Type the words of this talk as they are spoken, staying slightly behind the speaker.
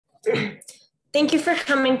Thank you for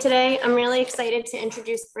coming today. I'm really excited to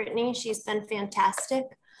introduce Brittany. She's been fantastic.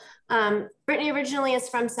 Brittany originally is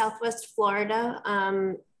from Southwest Florida,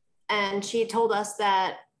 and she told us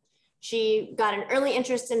that she got an early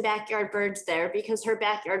interest in backyard birds there because her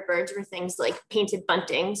backyard birds were things like painted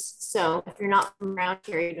buntings. So if you're not from around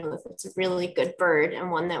here, you know if it's a really good bird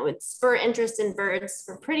and one that would spur interest in birds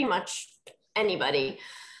for pretty much anybody.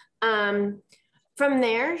 From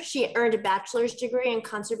there, she earned a bachelor's degree in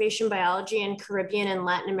conservation biology and Caribbean and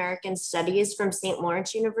Latin American studies from St.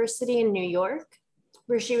 Lawrence University in New York,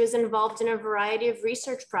 where she was involved in a variety of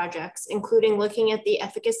research projects, including looking at the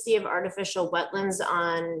efficacy of artificial wetlands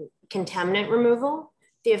on contaminant removal,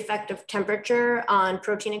 the effect of temperature on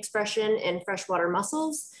protein expression in freshwater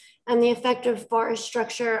mussels, and the effect of forest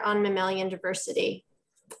structure on mammalian diversity.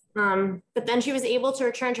 But then she was able to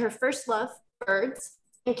return to her first love, birds,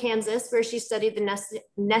 in Kansas, where she studied the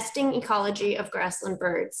nesting ecology of grassland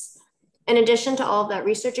birds. In addition to all of that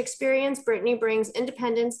research experience, Brittany brings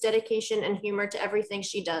independence, dedication, and humor to everything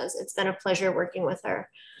she does. It's been a pleasure working with her.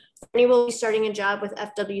 Brittany will be starting a job with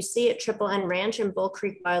FWC at Triple N Ranch in Bull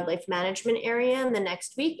Creek Wildlife Management Area in the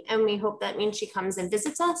next week, and we hope that means she comes and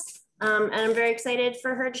visits us. And I'm very excited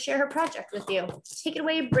for her to share her project with you. Take it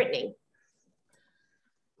away, Brittany.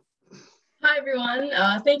 Hi, everyone.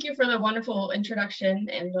 Thank you for the wonderful introduction,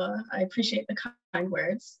 and I appreciate the kind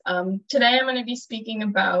words. Today, I'm going to be speaking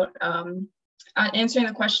about answering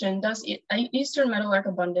the question, does Eastern Meadowlark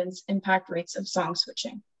abundance impact rates of song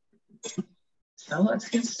switching? So let's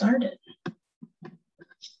get started.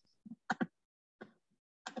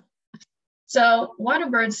 So why do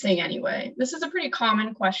birds sing anyway? This is a pretty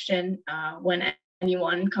common question when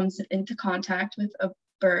anyone comes into contact with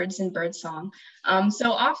birds and birdsong.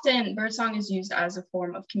 So often birdsong is used as a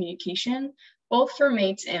form of communication, both for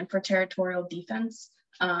mates and for territorial defense.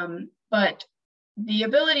 But the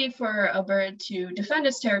ability for a bird to defend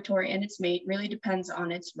its territory and its mate really depends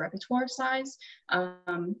on its repertoire size.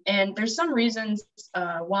 And there's some reasons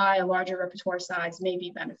why a larger repertoire size may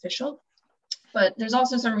be beneficial, but there's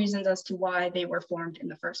also some reasons as to why they were formed in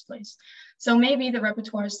the first place. So maybe the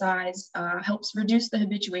repertoire size helps reduce the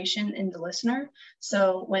habituation in the listener.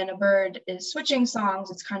 So when a bird is switching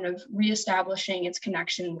songs, it's kind of reestablishing its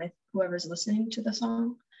connection with whoever's listening to the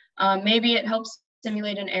song. Maybe it helps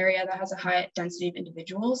stimulate an area that has a high density of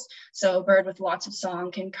individuals. So a bird with lots of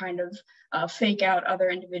song can kind of fake out other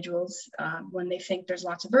individuals when they think there's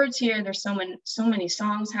lots of birds here. There's so many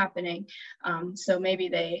songs happening. So maybe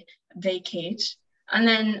they vacate. And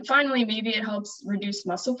then finally, maybe it helps reduce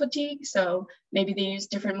muscle fatigue. So maybe they use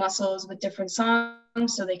different muscles with different songs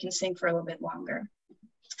so they can sing for a little bit longer.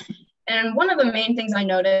 And one of the main things I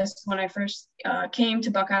noticed when I first came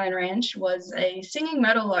to Buck Island Ranch was a singing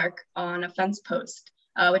meadowlark on a fence post,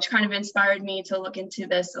 which kind of inspired me to look into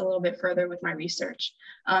this a little bit further with my research.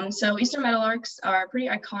 So Eastern meadowlarks are pretty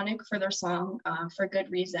iconic for their song for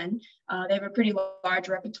good reason. They have a pretty large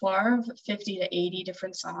repertoire of 50 to 80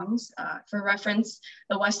 different songs. For reference,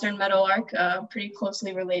 the Western meadowlark, pretty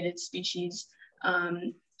closely related species,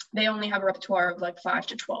 they only have a repertoire of like 5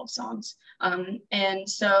 to 12 songs. And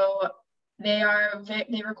so they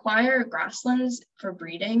require grasslands for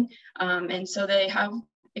breeding. And so they have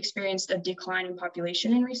experienced a decline in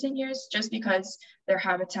population in recent years just because their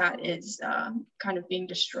habitat is kind of being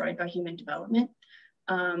destroyed by human development.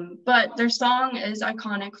 But their song is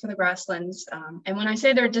iconic for the grasslands. And when I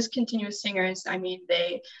say they're discontinuous singers, I mean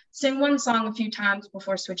they sing one song a few times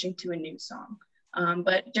before switching to a new song.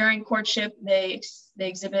 But during courtship, they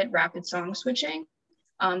exhibit rapid song switching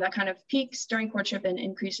that kind of peaks during courtship and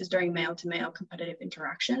increases during male-to-male competitive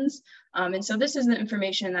interactions. And so this is the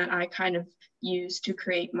information that I kind of use to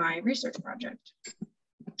create my research project.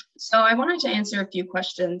 So I wanted to answer a few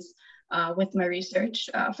questions with my research.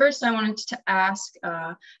 First, I wanted to ask,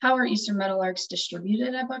 how are Eastern meadowlarks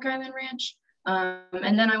distributed at Buck Island Ranch?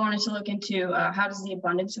 And then I wanted to look into how does the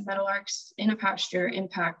abundance of meadowlarks in a pasture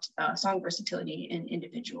impact song versatility in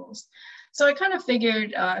individuals. So I kind of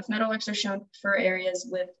figured if meadowlarks are shown for areas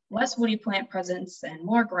with less woody plant presence and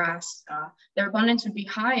more grass, their abundance would be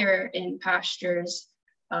higher in pastures,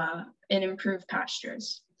 in improved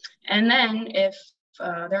pastures. And then if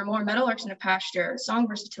there are more meadowlarks in a pasture, song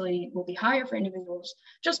versatility will be higher for individuals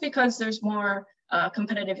just because there's more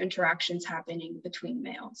competitive interactions happening between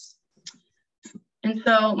males. And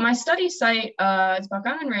so my study site is Buck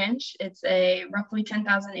Island Ranch. It's a roughly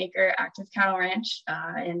 10,000 acre active cattle ranch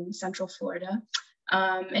in Central Florida.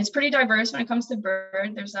 It's pretty diverse when it comes to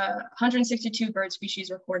bird. There's 162 bird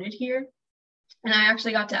species recorded here. And I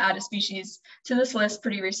actually got to add a species to this list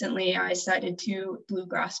pretty recently. I cited 2 blue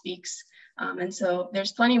grosbeaks. And so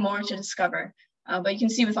there's plenty more to discover. But you can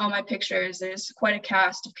see with all my pictures, there's quite a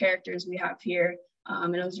cast of characters we have here,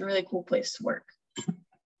 and it was a really cool place to work.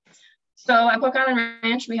 So at Buck Island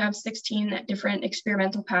Ranch, we have 16 different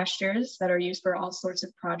experimental pastures that are used for all sorts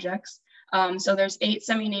of projects. So there's 8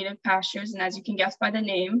 semi-native pastures, and as you can guess by the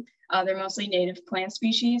name, they're mostly native plant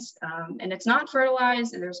species, and it's not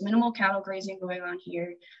fertilized, and there's minimal cattle grazing going on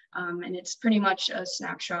here, and it's pretty much a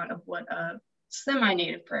snapshot of what a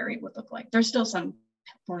semi-native prairie would look like. There's still some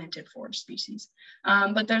planted forage species,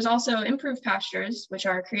 but there's also improved pastures, which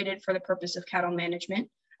are created for the purpose of cattle management.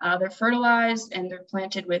 They're fertilized and they're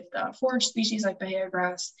planted with forage species like Bahia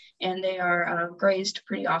grass, and they are grazed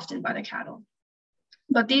pretty often by the cattle.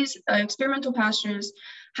 But these experimental pastures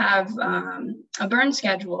have a burn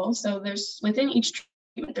schedule. So there's within each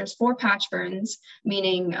treatment, there's 4 patch burns,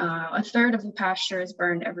 meaning a third of the pasture is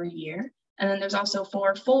burned every year. And then there's also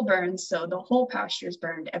 4 full burns. So the whole pasture is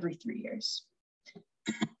burned every 3 years.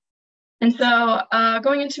 And so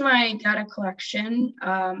going into my data collection,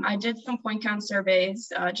 I did some point count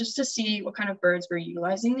surveys just to see what kind of birds were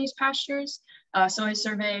utilizing these pastures. So I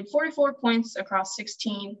surveyed 44 points across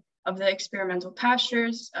 16 of the experimental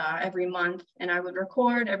pastures every month, and I would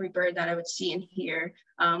record every bird that I would see and hear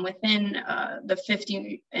within the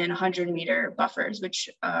 50 and 100 meter buffers, which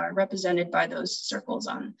are represented by those circles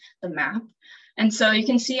on the map. And so you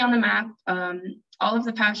can see on the map, all of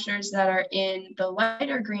the pastures that are in the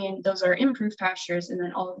lighter green, those are improved pastures, and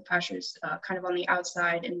then all of the pastures kind of on the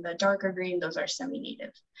outside in the darker green, those are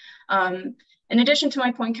semi-native. In addition to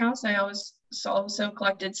my point counts, I also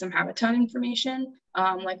collected some habitat information,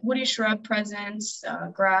 like woody shrub presence,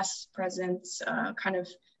 grass presence, kind of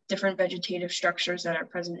different vegetative structures that are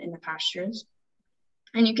present in the pastures.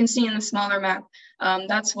 And you can see in the smaller map,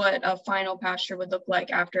 that's what a final pasture would look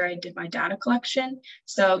like after I did my data collection.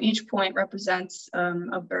 So each point represents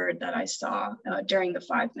a bird that I saw during the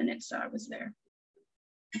 5 minutes that I was there.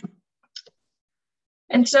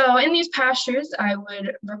 And so in these pastures, I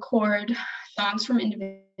would record songs from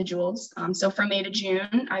individuals. So from May to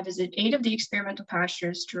June, I visit 8 of the experimental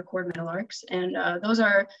pastures to record meadowlarks. And those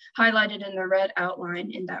are highlighted in the red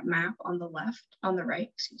outline in that map on the right,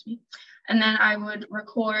 excuse me. And then I would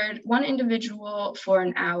record 1 individual for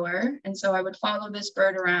an hour. And so I would follow this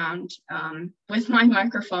bird around with my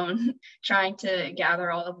microphone, trying to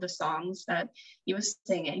gather all of the songs that he was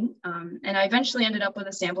singing. And I eventually ended up with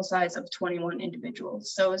a sample size of 21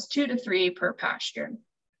 individuals. So it was 2 to 3 per pasture.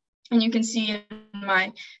 And you can see in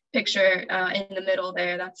my picture in the middle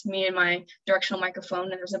there, that's me and my directional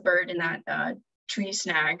microphone. And there's a bird in that tree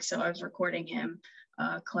snag. So I was recording him,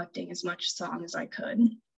 collecting as much song as I could.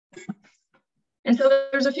 And so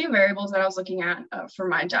there's a few variables that I was looking at for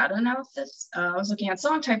my data analysis. I was looking at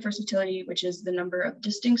song type versatility, which is the number of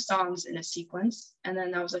distinct songs in a sequence. And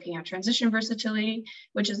then I was looking at transition versatility,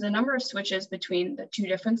 which is the number of switches between the 2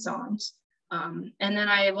 different songs. And then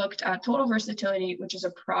I looked at total versatility, which is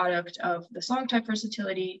a product of the song type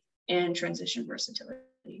versatility and transition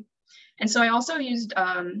versatility. And so I also used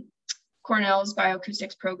Cornell's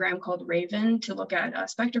bioacoustics program called Raven to look at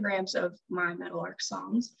spectrograms of my meadowlark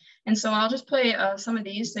songs. And so I'll just play some of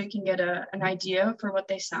these so you can get an idea for what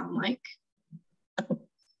they sound like.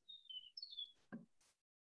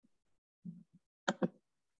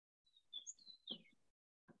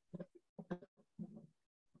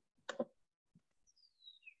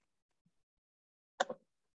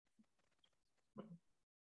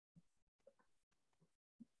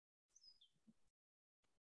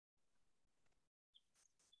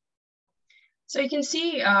 So you can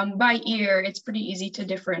see by ear, it's pretty easy to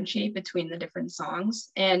differentiate between the different songs.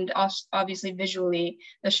 And obviously visually,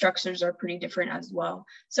 the structures are pretty different as well.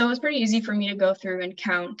 So it was pretty easy for me to go through and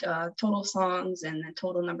count total songs and the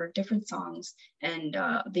total number of different songs and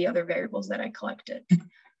the other variables that I collected.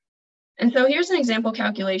 And so here's an example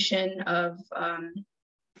calculation of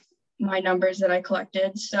my numbers that I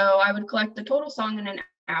collected. So I would collect the total song in an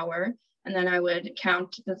hour, and then I would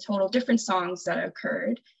count the total different songs that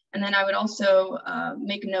occurred. And then I would also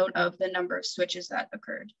make note of the number of switches that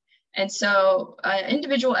occurred. And so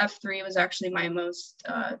individual F3 was actually my most,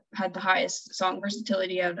 had the highest song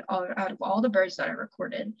versatility out of all the birds that I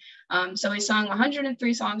recorded. So he sung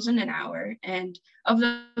 103 songs in an hour, and of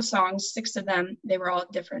those songs, 6 of them, they were all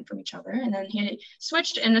different from each other. And then he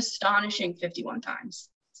switched an astonishing 51 times.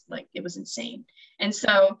 Like, it was insane. And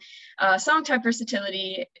so song type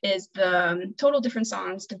versatility is the total different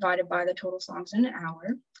songs divided by the total songs in an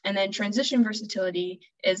hour. And then transition versatility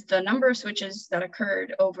is the number of switches that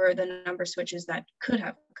occurred over the number of switches that could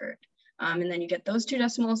have occurred. And then you get those 2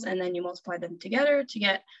 decimals, and then you multiply them together to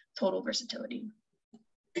get total versatility.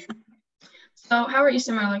 So how are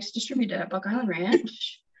Eastern Meadowlarks distributed at Buck Island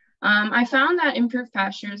Ranch? I found that improved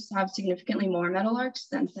pastures have significantly more meadowlarks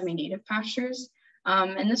than semi-native pastures.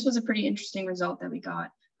 And this was a pretty interesting result that we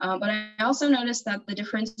got. But I also noticed that the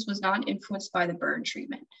difference was not influenced by the bird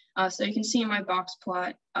treatment. So you can see in my box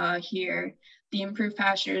plot here, the improved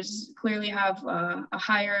pastures clearly have a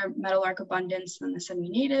higher meadowlark abundance than the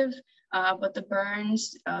semi-native, but the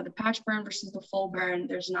burns, the patch burn versus the full burn,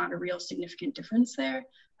 there's not a real significant difference there.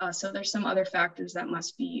 So there's some other factors that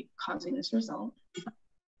must be causing this result.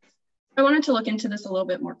 I wanted to look into this a little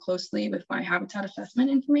bit more closely with my habitat assessment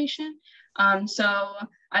information. So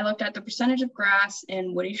I looked at the percentage of grass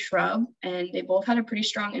and woody shrub, and they both had a pretty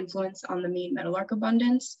strong influence on the mean meadowlark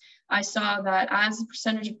abundance. I saw that as the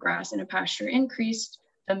percentage of grass in a pasture increased,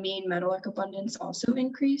 the mean meadowlark abundance also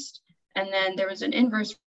increased. And then there was an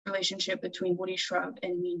inverse relationship between woody shrub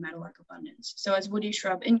and mean meadowlark abundance. So as woody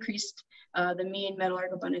shrub increased, the mean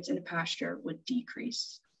meadowlark abundance in a pasture would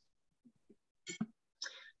decrease.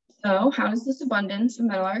 So how does this abundance of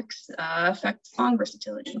meadowlarks affect song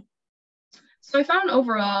versatility? So I found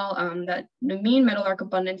overall that the mean meadowlark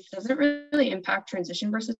abundance doesn't really impact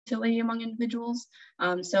transition versatility among individuals.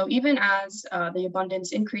 So even as the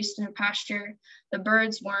abundance increased in a pasture, the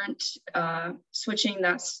birds weren't switching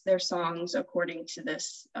their songs according to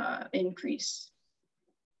this increase.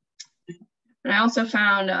 And I also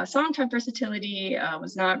found song type versatility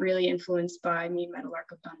was not really influenced by mean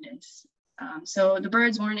meadowlark abundance. So the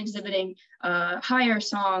birds weren't exhibiting higher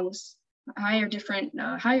songs, higher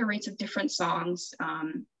rates of different songs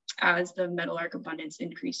as the meadowlark abundance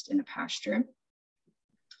increased in a pasture.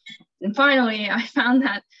 And finally, I found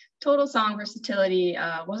that total song versatility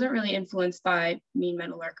wasn't really influenced by mean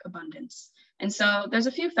meadowlark abundance. And so there's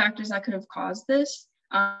a few factors that could have caused this,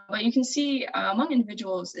 but you can see among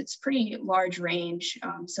individuals, it's pretty large range.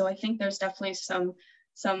 So I think there's definitely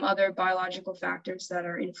some other biological factors that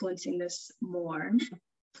are influencing this more.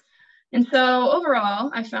 And so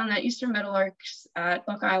overall, I found that Eastern meadowlarks at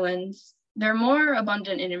Buck Islands, they're more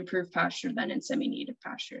abundant in improved pasture than in semi-native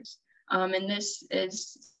pastures. And this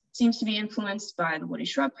seems to be influenced by the woody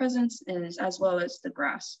shrub presence as well as the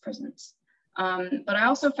grass presence. But I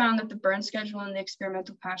also found that the burn schedule and the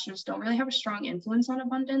experimental pastures don't really have a strong influence on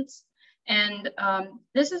abundance. And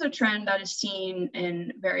this is a trend that is seen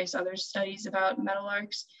in various other studies about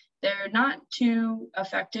meadowlarks. They're not too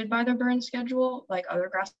affected by their burn schedule like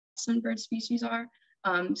other grassland bird species are.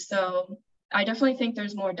 So I definitely think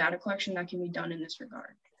there's more data collection that can be done in this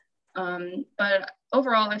regard. But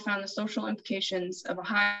overall, I found the social implications of a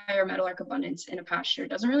higher meadowlark abundance in a pasture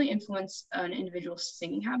doesn't really influence an individual's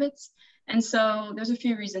singing habits. And so there's a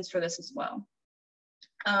few reasons for this as well.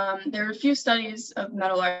 There are a few studies of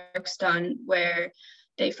meadowlarks done where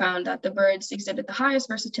they found that the birds exhibit the highest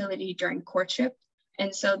versatility during courtship.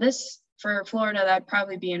 And so this, for Florida, that'd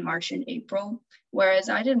probably be in March and April, whereas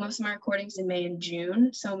I did most of my recordings in May and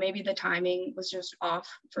June. So maybe the timing was just off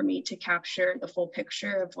for me to capture the full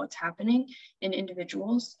picture of what's happening in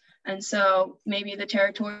individuals. And so maybe the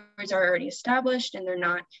territories are already established and they're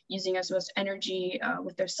not using as much energy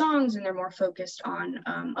with their songs, and they're more focused on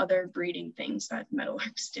other breeding things that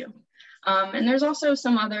meadowlarks do. And there's also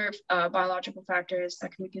some other biological factors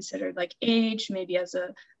that can be considered, like age. Maybe as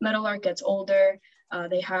a meadowlark gets older,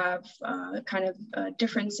 they have kind of a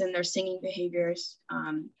difference in their singing behaviors,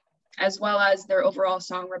 as well as their overall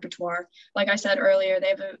song repertoire. Like I said earlier, they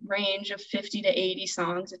have a range of 50 to 80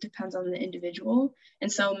 songs. It depends on the individual. And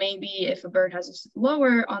so maybe if a bird has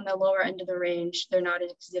on the lower end of the range, they're not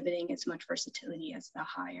exhibiting as much versatility as the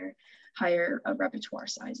higher repertoire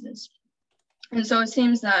sizes. And so it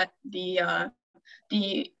seems that the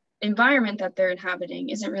environment that they're inhabiting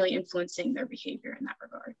isn't really influencing their behavior in that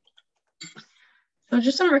regard. So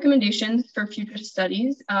just some recommendations for future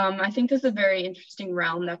studies. I think this is a very interesting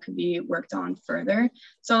realm that could be worked on further.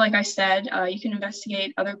 So like I said, you can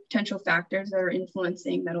investigate other potential factors that are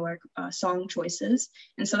influencing meadowlark song choices.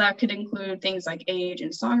 And so that could include things like age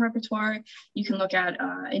and song repertoire. You can look at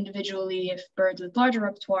individually if birds with larger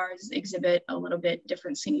repertoires exhibit a little bit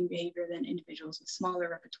different singing behavior than individuals with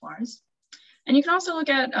smaller repertoires. And you can also look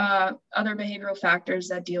at other behavioral factors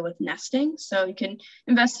that deal with nesting. So you can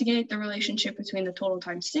investigate the relationship between the total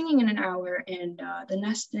time singing in an hour and the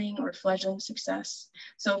nesting or fledgling success.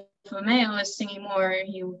 So if a male is singing more,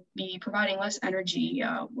 he'll be providing less energy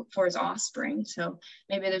for his offspring. So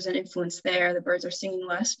maybe there's an influence there. The birds are singing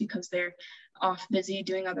less because they're off busy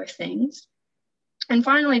doing other things. And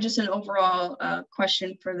finally, just an overall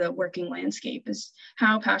question for the working landscape is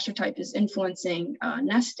how pasture type is influencing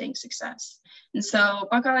nesting success. And so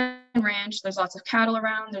Buck Island Ranch, there's lots of cattle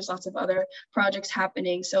around, there's lots of other projects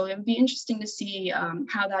happening. So it would be interesting to see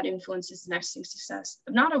how that influences nesting success,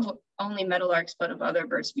 not of only meadowlarks, but of other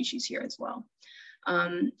bird species here as well.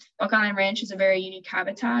 Buck Island Ranch is a very unique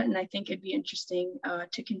habitat, and I think it'd be interesting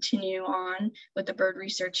to continue on with the bird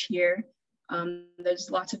research here.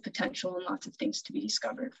 There's lots of potential and lots of things to be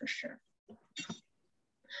discovered for sure.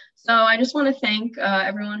 So I just want to thank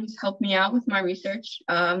everyone who's helped me out with my research.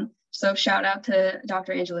 So shout out to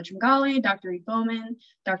Dr. Angela Tringali, Dr. Reed Bowman,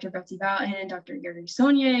 Dr. Betsy Boughton, and Dr. Gary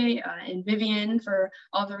Saunier, and Vivian for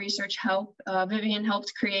all the research help. Vivian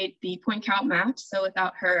helped create the point count maps. So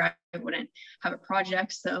without her, I wouldn't have a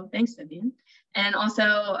project. So thanks, Vivian. And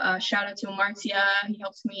also shout out to Amartya. He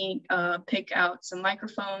helped me pick out some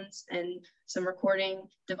microphones and some recording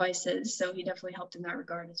devices. So he definitely helped in that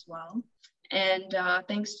regard as well. And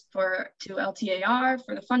thanks to LTAR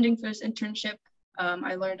for the funding for this internship.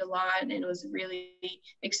 I learned a lot, and it was really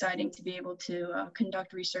exciting to be able to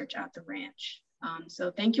conduct research at the ranch.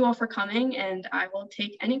 So thank you all for coming, and I will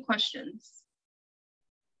take any questions.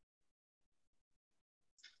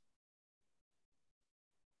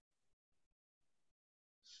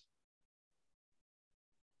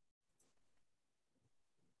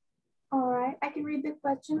 All right, I can read the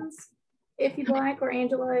questions if you'd like, or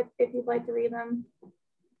Angela, if you'd like to read them.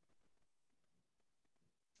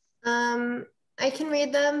 I can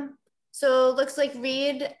read them. So it looks like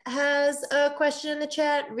Reed has a question in the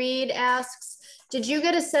chat. Reed asks, did you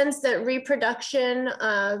get a sense that reproduction,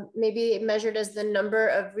 maybe measured as the number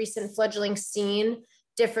of recent fledglings seen,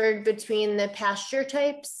 differed between the pasture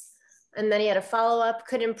types? And then he had a follow-up,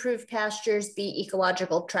 could improved pastures be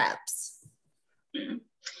ecological traps?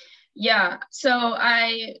 Yeah, so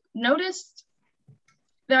I noticed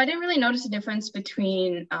that I didn't really notice a difference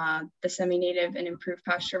between the semi-native and improved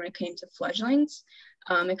pasture when it came to fledglings.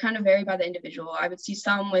 It kind of varied by the individual. I would see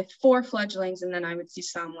some with 4 fledglings, and then I would see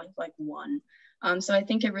some with like 1. So I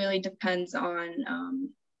think it really depends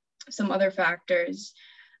on some other factors.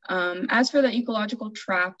 As for the ecological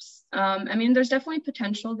traps, I mean, there's definitely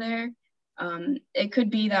potential there. It could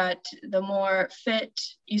be that the more fit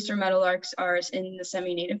Eastern Meadowlarks are in the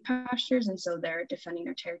semi-native pastures, and so they're defending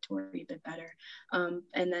their territory a bit better.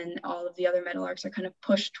 And then all of the other Meadowlarks are kind of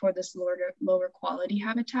pushed toward this lower quality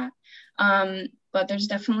habitat. But there's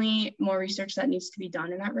definitely more research that needs to be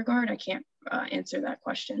done in that regard. I can't answer that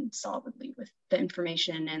question solidly with the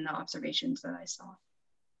information and the observations that I saw.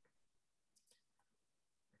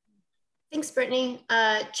 Thanks, Brittany.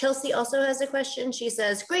 Chelsea also has a question. She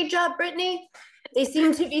says, great job, Brittany. They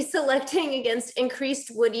seem to be selecting against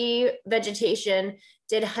increased woody vegetation.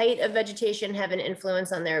 Did height of vegetation have an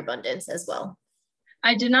influence on their abundance as well?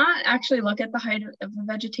 I did not actually look at the height of the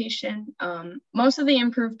vegetation. Most of the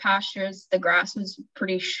improved pastures, the grass was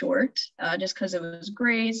pretty short just because it was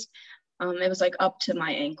grazed. It was like up to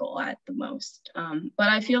my ankle at the most. But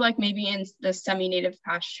I feel like maybe in the semi-native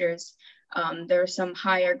pastures, there are some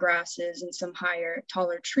higher grasses and some higher,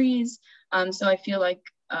 taller trees. So I feel like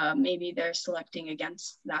maybe they're selecting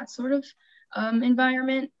against that sort of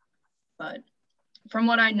environment. But from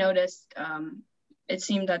what I noticed, it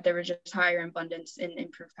seemed that there was just higher abundance in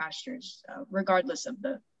improved pastures, regardless of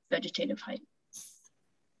the vegetative height.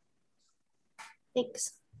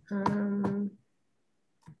 Thanks.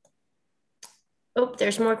 Oh,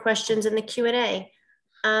 there's more questions in the Q&A.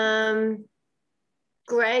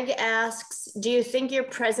 Greg asks, do you think your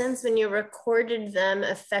presence when you recorded them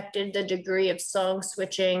affected the degree of song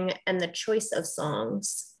switching and the choice of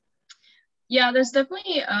songs? Yeah, there's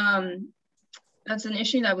definitely, that's an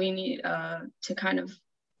issue that we need to kind of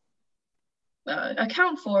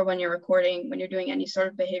account for when you're recording, when you're doing any sort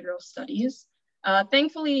of behavioral studies.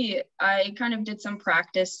 Thankfully, I kind of did some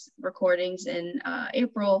practice recordings in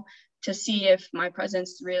April to see if my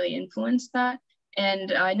presence really influenced that.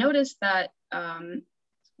 And I noticed that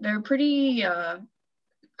they're pretty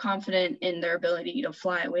confident in their ability to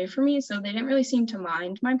fly away from me. So they didn't really seem to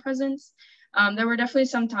mind my presence. There were definitely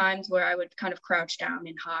some times where I would kind of crouch down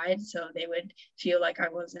and hide, so they would feel like I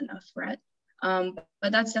wasn't a threat.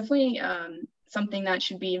 But that's definitely something that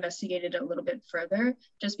should be investigated a little bit further,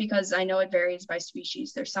 just because I know it varies by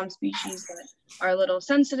species. There's some species that are a little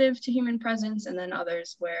sensitive to human presence, and then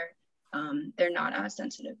others where they're not as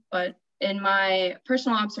sensitive. But in my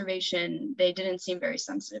personal observation, they didn't seem very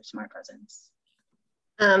sensitive to my presence.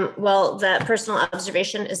 Well, that personal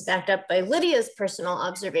observation is backed up by Lydia's personal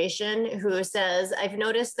observation, who says, I've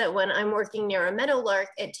noticed that when I'm working near a meadowlark,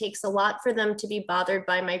 it takes a lot for them to be bothered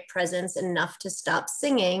by my presence enough to stop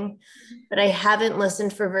singing, but I haven't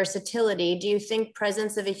listened for versatility. Do you think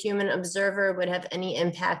presence of a human observer would have any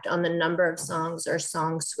impact on the number of songs or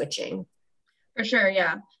song switching? For sure,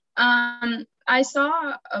 yeah. I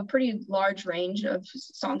saw a pretty large range of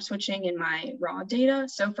song switching in my raw data.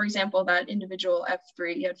 So for example, that individual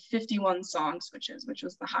F3 had 51 song switches, which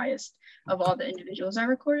was the highest of all the individuals I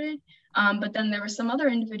recorded. But then there were some other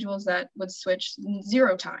individuals that would switch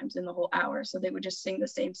 0 times in the whole hour. So they would just sing the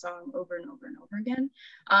same song over and over and over again.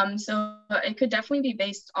 So it could definitely be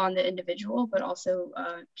based on the individual, but also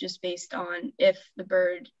just based on if the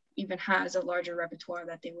bird even has a larger repertoire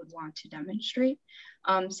that they would want to demonstrate.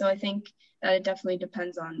 So I think that it definitely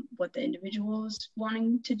depends on what the individual is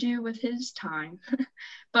wanting to do with his time.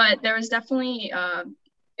 But there was definitely,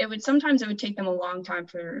 sometimes it would take them a long time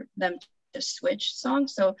for them to switch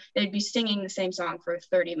songs. So they'd be singing the same song for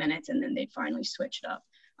 30 minutes and then they'd finally switch it up.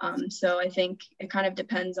 So I think it kind of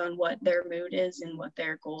depends on what their mood is and what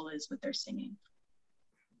their goal is with their singing.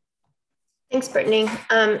 Thanks, Brittany.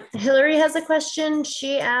 Hillary has a question.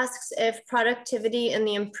 She asks if productivity in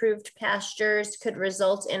the improved pastures could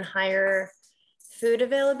result in higher food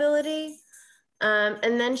availability.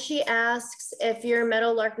 And then she asks if your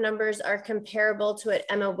meadowlark numbers are comparable to what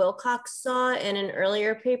Emma Wilcox saw in an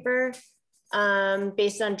earlier paper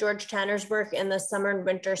based on George Tanner's work in the summer and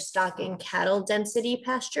winter stocking cattle density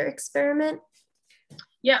pasture experiment.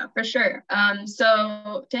 Yeah, for sure.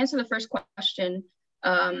 So to answer the first question,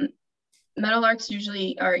 meadowlarks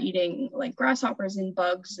usually are eating like grasshoppers and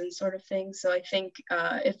bugs and sort of things. So I think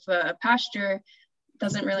if a pasture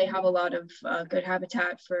doesn't really have a lot of good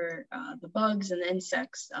habitat for the bugs and the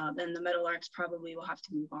insects, then the meadowlarks probably will have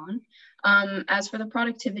to move on. As for the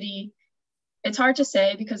productivity, it's hard to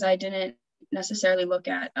say because I didn't necessarily look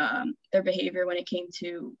at their behavior when it came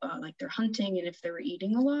to like their hunting and if they were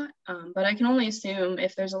eating a lot. But I can only assume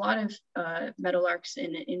if there's a lot of meadowlarks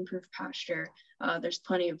in an improved pasture, there's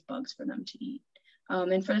plenty of bugs for them to eat.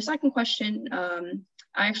 And for the second question,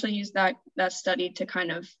 I actually used that study to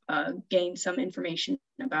kind of gain some information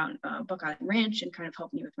about Buck Island Ranch and kind of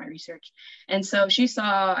help me with my research. And so she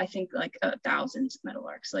saw, I think, like thousands of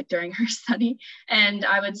meadowlarks like during her study, and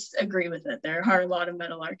I would agree with it. There are a lot of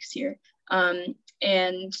meadowlarks here.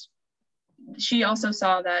 And she also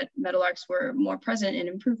saw that meadowlarks were more present in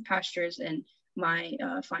improved pastures, and my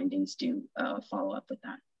findings do follow up with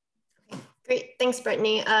that. Great, thanks,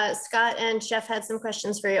 Brittany. Scott and Chef had some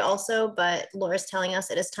questions for you also, but Laura's telling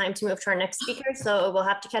us it is time to move to our next speaker, so we'll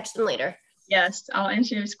have to catch them later. Yes, I'll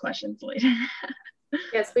answer his questions later.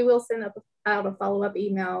 Yes, we will send out a follow-up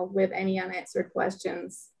email with any unanswered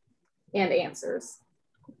questions and answers.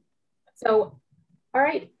 So, all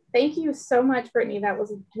right, thank you so much, Brittany. That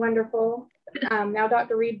was wonderful. Now,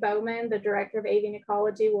 Dr. Reed Bowman, the Director of Avian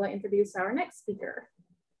Ecology, will introduce our next speaker.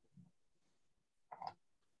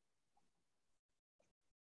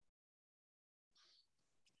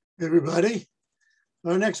 Everybody,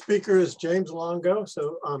 our next speaker is James Longo.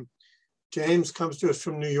 So James comes to us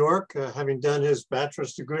from New York, having done his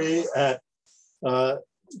bachelor's degree at the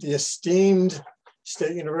esteemed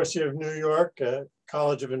State University of New York,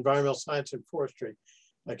 College of Environmental Science and Forestry.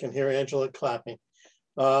 I can hear Angela clapping.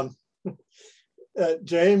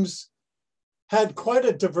 James had quite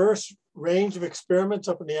a diverse range of experiments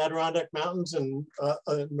up in the Adirondack Mountains in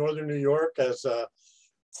northern New York as a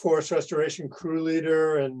forest restoration crew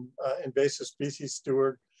leader and invasive species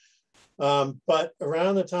steward. But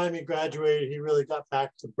around the time he graduated, he really got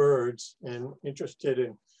back to birds and interested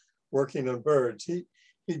in working on birds. He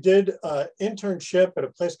did an internship at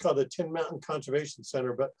a place called the Tin Mountain Conservation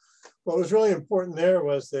Center, but what was really important there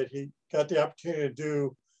was that he got the opportunity to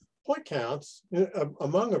do point counts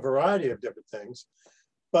among a variety of different things.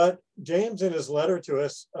 But James, in his letter to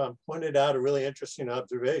us, pointed out a really interesting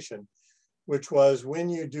observation, which was when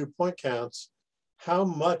you do point counts, how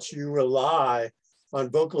much you rely on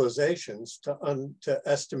vocalizations to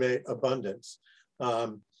estimate abundance.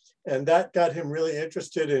 And that got him really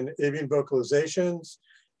interested in avian vocalizations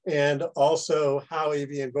and also how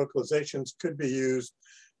avian vocalizations could be used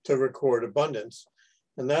to record abundance.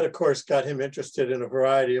 And that, of course, got him interested in a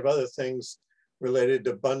variety of other things related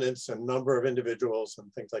to abundance and number of individuals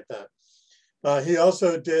and things like that. He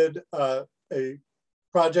also did a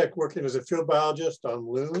project working as a field biologist on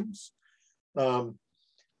loons,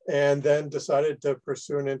 and then decided to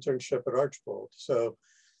pursue an internship at Archbold. So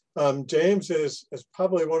James is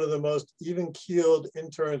probably one of the most even-keeled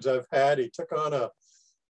interns I've had. He took on a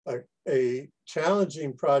a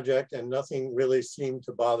challenging project, and nothing really seemed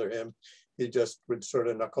to bother him. He just would sort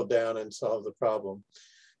of knuckle down and solve the problem.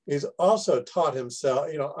 He's also taught himself,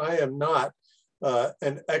 I am not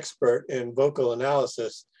an expert in vocal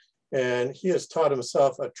analysis, and he has taught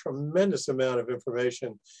himself a tremendous amount of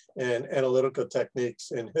information and analytical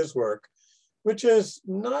techniques in his work, which is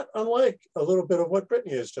not unlike a little bit of what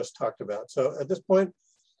Brittany has just talked about. So at this point,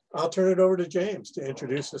 I'll turn it over to James to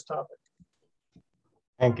introduce this topic.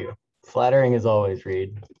 Thank you. Flattering as always,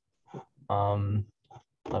 Reed.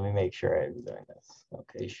 Let me make sure I'm doing this.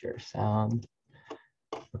 Okay, share sound.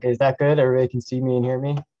 Okay, is that good? Everybody can see me and hear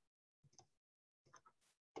me?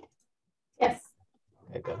 Yes.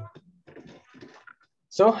 Okay, good.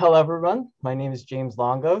 So, hello everyone. My name is James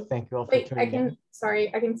Longo. Thank you all for tuning in.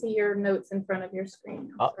 Sorry, I can see your notes in front of your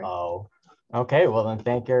screen. Uh-oh. Okay, well then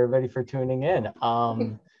thank you everybody for tuning in.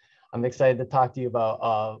 I'm excited to talk to you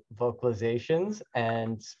about vocalizations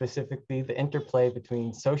and specifically the interplay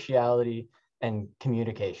between sociality and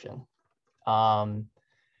communication. A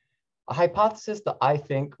hypothesis that I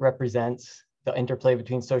think represents the interplay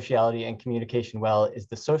between sociality and communication well is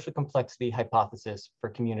the social complexity hypothesis for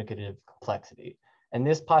communicative complexity. And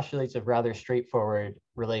this postulates a rather straightforward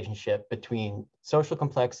relationship between social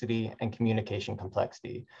complexity and communication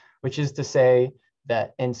complexity, which is to say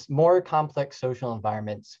that in more complex social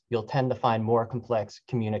environments, you'll tend to find more complex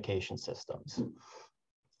communication systems.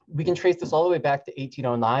 We can trace this all the way back to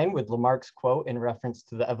 1809 with Lamarck's quote in reference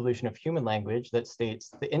to the evolution of human language that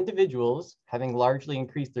states, the individuals, having largely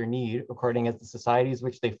increased their need according as the societies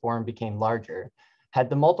which they formed became larger, had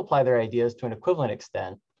to multiply their ideas to an equivalent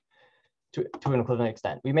extent.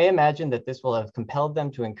 We may imagine that this will have compelled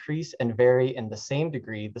them to increase and vary in the same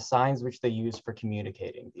degree the signs which they use for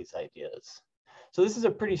communicating these ideas. So this is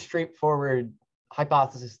a pretty straightforward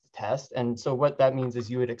hypothesis to test. And so what that means is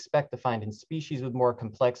you would expect to find in species with more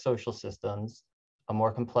complex social systems, a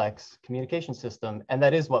more complex communication system, and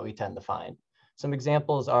that is what we tend to find. Some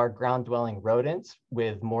examples are ground-dwelling rodents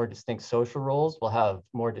with more distinct social roles will have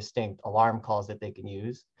more distinct alarm calls that they can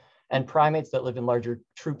use. And primates that live in larger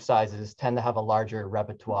troop sizes tend to have a larger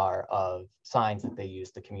repertoire of signs that they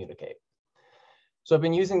use to communicate. So I've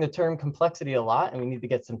been using the term complexity a lot, and we need to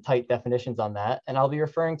get some tight definitions on that. And I'll be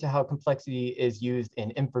referring to how complexity is used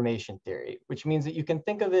in information theory, which means that you can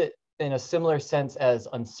think of it in a similar sense as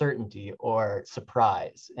uncertainty or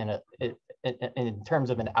surprise in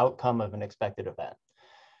terms of an outcome of an expected event.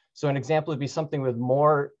 So an example would be something with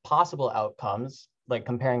more possible outcomes, like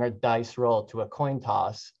comparing a dice roll to a coin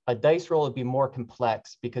toss. A dice roll would be more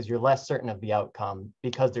complex because you're less certain of the outcome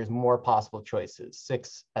because there's more possible choices,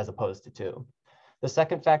 6 as opposed to 2. The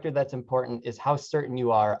second factor that's important is how certain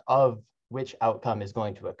you are of which outcome is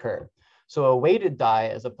going to occur. So a weighted die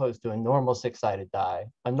as opposed to a normal 6-sided die.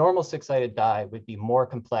 A normal 6-sided die would be more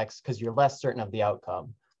complex because you're less certain of the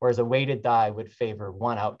outcome, whereas a weighted die would favor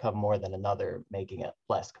one outcome more than another, making it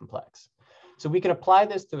less complex. So we can apply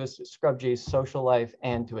this to a scrub jay's social life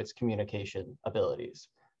and to its communication abilities.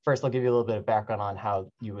 First, I'll give you a little bit of background on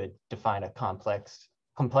how you would define a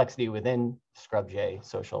complexity within scrub jay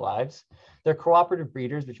social lives. They're cooperative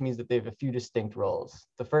breeders, which means that they have a few distinct roles.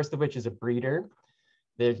 The first of which is a breeder,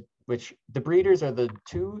 which the breeders are the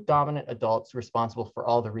 2 dominant adults responsible for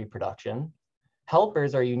all the reproduction.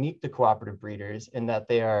 Helpers are unique to cooperative breeders in that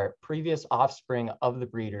they are previous offspring of the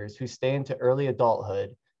breeders who stay into early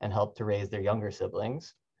adulthood and help to raise their younger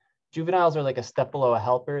siblings. Juveniles are like a step below a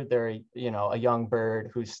helper. They're a young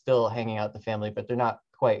bird who's still hanging out the family, but they're not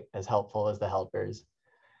quite as helpful as the helpers.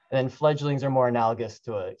 And then fledglings are more analogous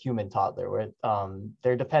to a human toddler, where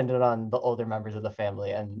they're dependent on the older members of the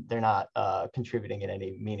family and they're not contributing in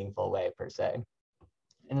any meaningful way per se.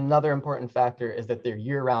 And another important factor is that they're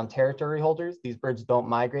year-round territory holders. These birds don't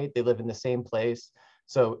migrate, they live in the same place.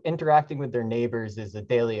 So interacting with their neighbors is a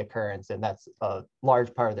daily occurrence, and that's a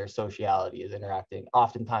large part of their sociality, is interacting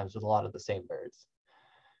oftentimes with a lot of the same birds.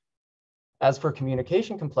 As for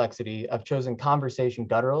communication complexity, I've chosen conversation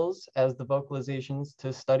gutturals as the vocalizations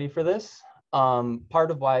to study for this.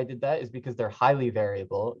 Part of why I did that is because they're highly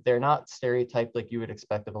variable. They're not stereotyped like you would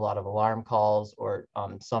expect of a lot of alarm calls or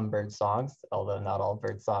some bird songs, although not all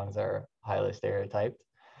bird songs are highly stereotyped.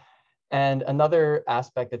 And another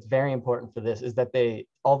aspect that's very important for this is that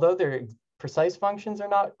although their precise functions are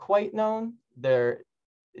not quite known,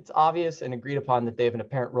 it's obvious and agreed upon that they have an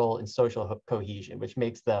apparent role in social cohesion, which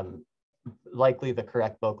makes them likely the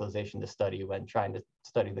correct vocalization to study when trying to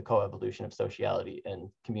study the coevolution of sociality and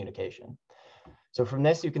communication. So from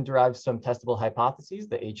this, you can derive some testable hypotheses.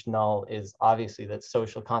 The H null is obviously that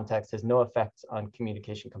social context has no effect on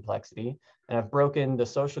communication complexity. And I've broken the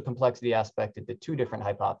social complexity aspect into two different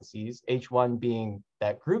hypotheses, H1 being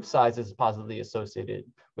that group size is positively associated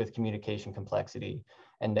with communication complexity.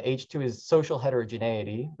 And the H2 is social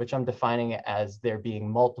heterogeneity, which I'm defining as there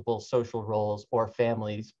being multiple social roles or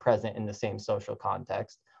families present in the same social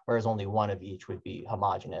context, whereas only one of each would be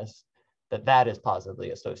homogeneous. That is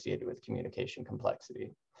positively associated with communication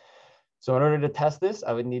complexity. So in order to test this,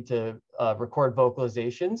 I would need to record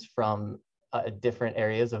vocalizations from different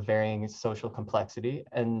areas of varying social complexity.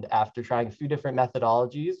 And after trying a few different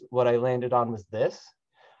methodologies, what I landed on was this.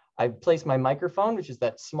 I placed my microphone, which is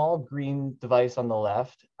that small green device on the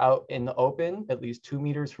left, out in the open, at least 2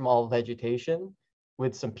 meters from all vegetation,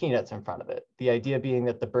 with some peanuts in front of it. The idea being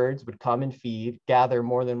that the birds would come and feed, gather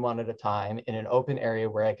more than one at a time in an open area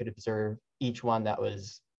where I could observe each one that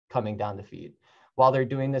was coming down to feed. While they're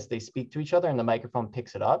doing this, they speak to each other and the microphone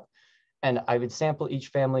picks it up. And I would sample each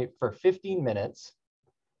family for 15 minutes.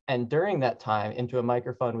 And during that time, into a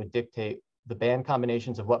microphone would dictate the band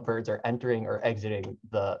combinations of what birds are entering or exiting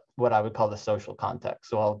what I would call the social context.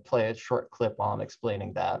 So I'll play a short clip while I'm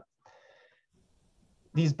explaining that.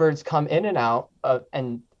 These birds come in and out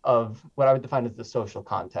of what I would define as the social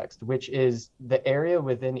context, which is the area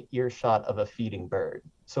within earshot of a feeding bird.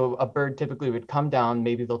 So a bird typically would come down,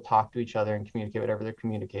 maybe they'll talk to each other and communicate whatever they're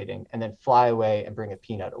communicating, and then fly away and bring a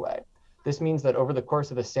peanut away. This means that over the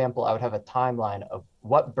course of a sample, I would have a timeline of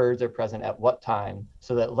what birds are present at what time,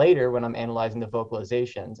 so that later when I'm analyzing the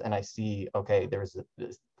vocalizations and I see, okay, there's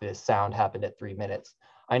this sound happened at 3 minutes,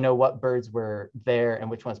 I know what birds were there and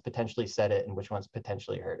which ones potentially said it and which ones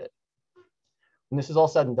potentially heard it. When this is all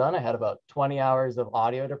said and done, I had about 20 hours of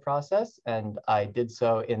audio to process, and I did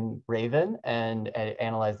so in Raven and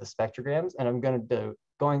analyzed the spectrograms. And I'm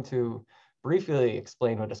going to briefly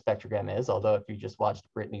explain what a spectrogram is, although if you just watched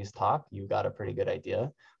Brittany's talk, you got a pretty good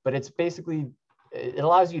idea. But it's basically, it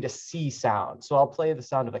allows you to see sound. So I'll play the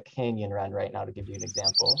sound of a canyon wren right now to give you an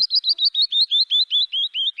example.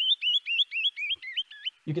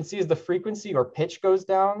 You can see as the frequency or pitch goes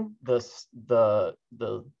down,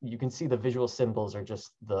 you can see the visual symbols are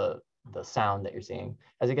just the sound that you're seeing.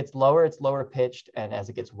 As it gets lower, it's lower pitched, and as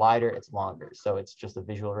it gets wider, it's longer. So it's just a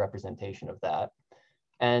visual representation of that.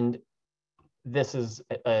 And this is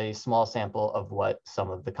a small sample of what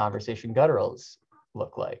some of the conversation gutturals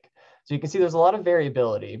look like. So you can see there's a lot of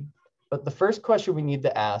variability. But the first question we need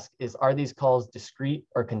to ask is, are these calls discrete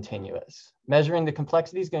or continuous? Measuring the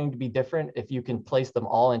complexity is going to be different if you can place them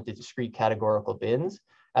all into discrete categorical bins,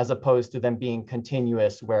 as opposed to them being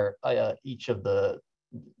continuous where each of the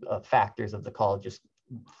factors of the call just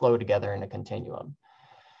flow together in a continuum.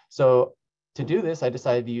 So to do this, I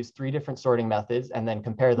decided to use 3 different sorting methods and then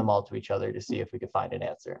compare them all to each other to see if we could find an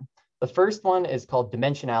answer. The first one is called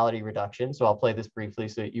dimensionality reduction. So I'll play this briefly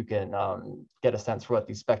so that you can get a sense for what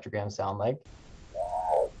these spectrograms sound like.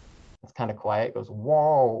 It's kind of quiet, it goes,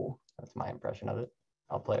 whoa. That's my impression of it.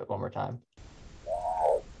 I'll play it one more time.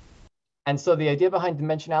 And so the idea behind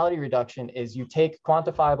dimensionality reduction is you take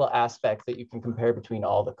quantifiable aspects that you can compare between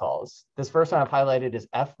all the calls. This first one I've highlighted is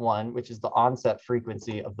F1, which is the onset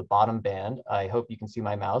frequency of the bottom band. I hope you can see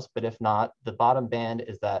my mouse, but if not, the bottom band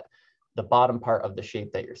is the bottom part of the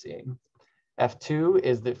shape that you're seeing. F2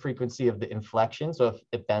 is the frequency of the inflection. So if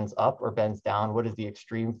it bends up or bends down, what is the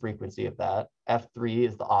extreme frequency of that? F3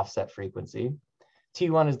 is the offset frequency.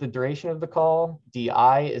 T1 is the duration of the call.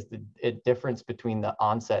 DI is the difference between the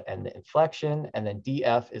onset and the inflection. And then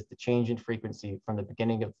DF is the change in frequency from the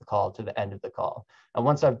beginning of the call to the end of the call. And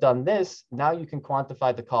once I've done this, now you can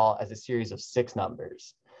quantify the call as a series of 6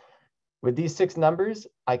 numbers. With these 6 numbers,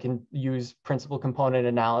 I can use principal component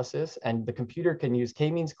analysis, and the computer can use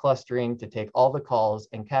k-means clustering to take all the calls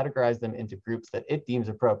and categorize them into groups that it deems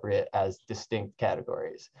appropriate as distinct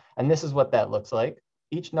categories. And this is what that looks like.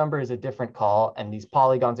 Each number is a different call, and these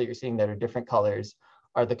polygons that you're seeing that are different colors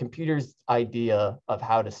are the computer's idea of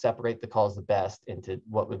how to separate the calls the best into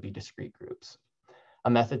what would be discrete groups. A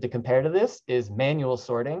method to compare to this is manual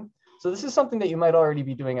sorting. So this is something that you might already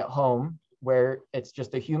be doing at home, where it's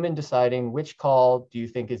just a human deciding which call do you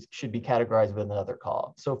think should be categorized with another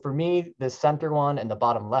call. So for me, the center one and the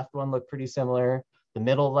bottom left one look pretty similar. The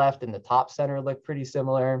middle left and the top center look pretty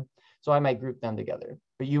similar. So I might group them together,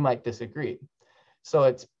 but you might disagree. So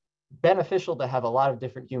it's beneficial to have a lot of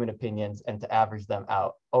different human opinions and to average them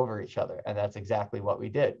out over each other. And that's exactly what we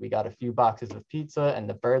did. We got a few boxes of pizza and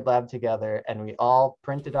the bird lab together, and we all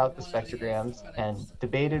printed out the spectrograms and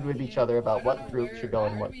debated with each other about what group should go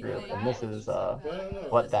in what group. And this is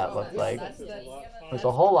what that looked like. It was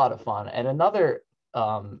a whole lot of fun. And another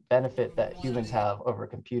benefit that humans have over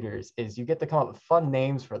computers is you get to come up with fun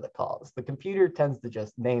names for the calls. The computer tends to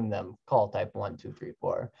just name them call type 1, 2, 3,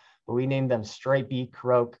 4, but we name them Stripey,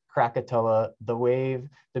 Croak, Krakatoa, The Wave,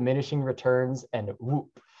 Diminishing Returns, and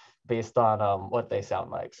Whoop, based on what they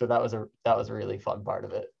sound like. So that was a really fun part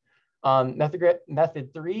of it.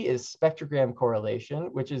 Method 3 is spectrogram correlation,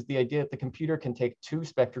 which is the idea that the computer can take two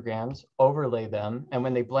spectrograms, overlay them, and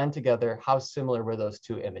when they blend together, how similar were those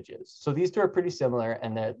two images? So these two are pretty similar,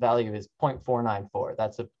 and their value is 0.494.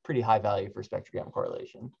 That's a pretty high value for spectrogram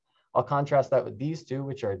correlation. I'll contrast that with these two,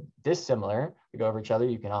 which are dissimilar. We go over each other,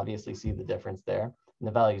 you can obviously see the difference there, and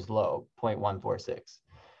the value is low, 0.146.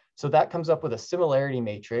 So that comes up with a similarity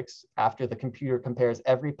matrix after the computer compares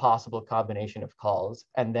every possible combination of calls,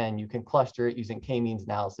 and then you can cluster it using k-means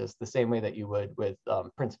analysis the same way that you would with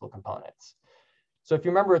principal components. So if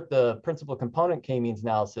you remember what the principal component k-means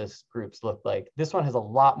analysis groups look like, this one has a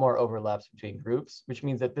lot more overlaps between groups, which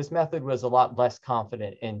means that this method was a lot less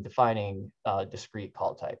confident in defining discrete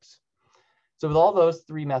call types. So with all those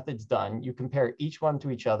three methods done, you compare each one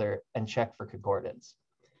to each other and check for concordance.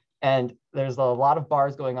 And there's a lot of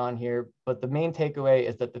bars going on here, but the main takeaway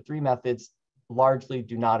is that the three methods largely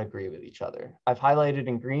do not agree with each other. I've highlighted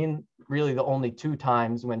in green really the only two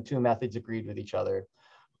times when two methods agreed with each other.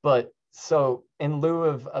 But so in lieu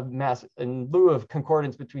of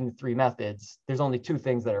concordance between the three methods, there's only two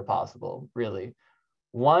things that are possible, really.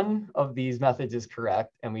 One of these methods is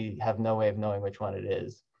correct, and we have no way of knowing which one it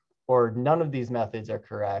is, or none of these methods are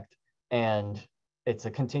correct, and it's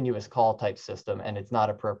a continuous call type system, and it's not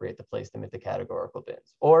appropriate to place them into categorical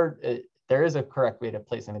bins. Or there is a correct way to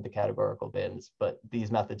place them into categorical bins, but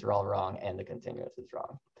these methods are all wrong and the continuous is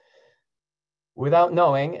wrong. Without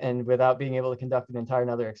knowing and without being able to conduct an entire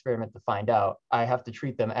another experiment to find out, I have to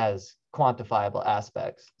treat them as quantifiable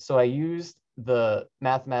aspects. So I used the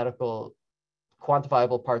mathematical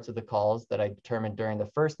quantifiable parts of the calls that I determined during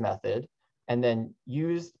the first method, and then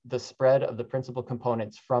used the spread of the principal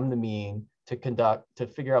components from the mean to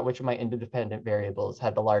figure out which of my independent variables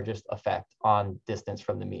had the largest effect on distance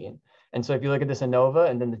from the mean. And so if you look at this ANOVA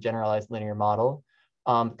and then the generalized linear model,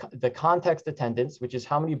 the context attendance, which is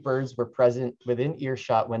how many birds were present within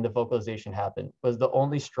earshot when the vocalization happened, was the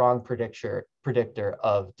only strong predictor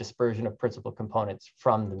of dispersion of principal components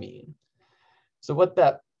from the mean. So what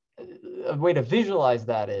a way to visualize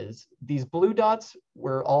that is these blue dots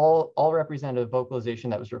were all representative of vocalization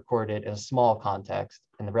that was recorded in a small context,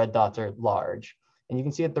 and the red dots are large. And you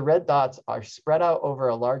can see that the red dots are spread out over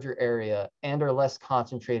a larger area and are less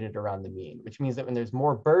concentrated around the mean, which means that when there's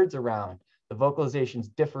more birds around, the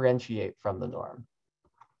vocalizations differentiate from the norm.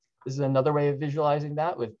 This is another way of visualizing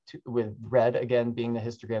that with red, again, being the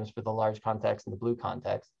histograms for the large context and the blue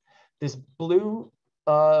context. This blue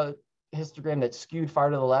histogram that's skewed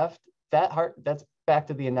far to the left, that's back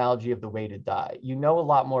to the analogy of the weighted die. You know a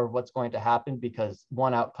lot more of what's going to happen because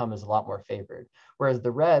one outcome is a lot more favored. Whereas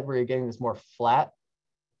the red, where you're getting this more flat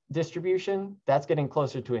distribution, that's getting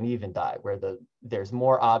closer to an even die, where there's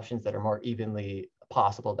more options that are more evenly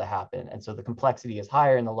possible to happen. And so the complexity is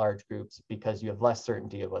higher in the large groups because you have less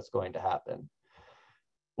certainty of what's going to happen.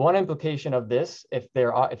 One implication of this, if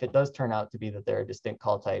it does turn out to be that there are distinct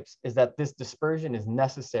call types, is that this dispersion is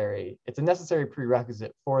necessary. It's a necessary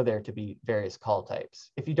prerequisite for there to be various call types.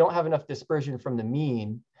 If you don't have enough dispersion from the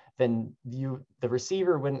mean, then the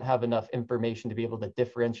receiver wouldn't have enough information to be able to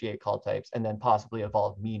differentiate call types and then possibly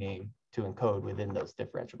evolve meaning to encode within those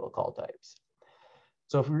differentiable call types.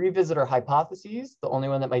 So if we revisit our hypotheses, the only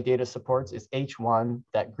one that my data supports is H1,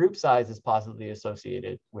 that group size is positively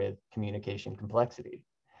associated with communication complexity.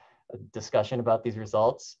 A discussion about these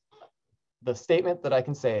results. The statement that I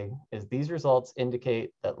can say is these results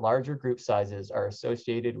indicate that larger group sizes are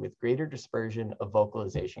associated with greater dispersion of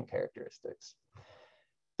vocalization characteristics.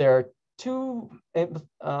 There are two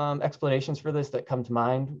explanations for this that come to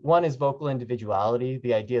mind. One is vocal individuality,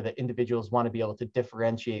 the idea that individuals want to be able to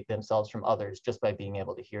differentiate themselves from others just by being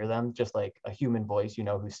able to hear them, just like a human voice, you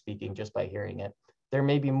know who's speaking just by hearing it. There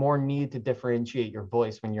may be more need to differentiate your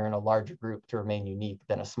voice when you're in a larger group to remain unique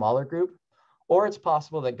than a smaller group. Or it's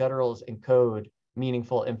possible that gutturals encode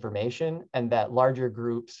meaningful information and that larger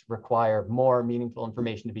groups require more meaningful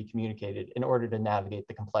information to be communicated in order to navigate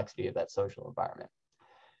the complexity of that social environment.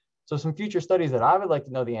 So some future studies that I would like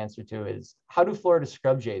to know the answer to is, how do Florida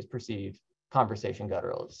scrub jays perceive conversation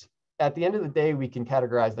gutturals? At the end of the day, we can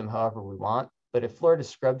categorize them however we want, but if Florida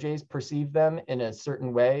scrub jays perceive them in a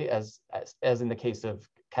certain way, as in the case of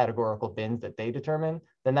categorical bins that they determine,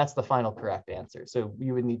 then that's the final correct answer. So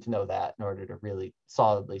you would need to know that in order to really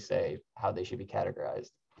solidly say how they should be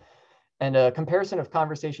categorized. And a comparison of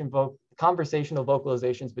conversational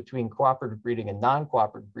vocalizations between cooperative breeding and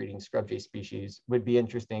non-cooperative breeding scrub jay species would be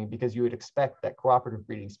interesting, because you would expect that cooperative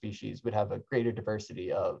breeding species would have a greater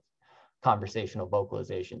diversity of conversational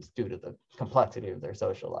vocalizations due to the complexity of their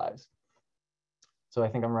social lives. So I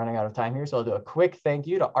think I'm running out of time here. So I'll do a quick thank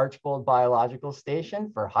you to Archbold Biological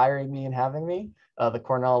Station for hiring me and having me, the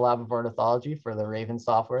Cornell Lab of Ornithology for the Raven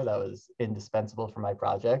software that was indispensable for my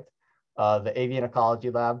project, the Avian Ecology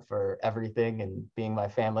Lab for everything and being my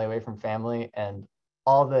family away from family, and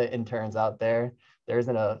all the interns out there. There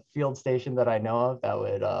isn't a field station that I know of that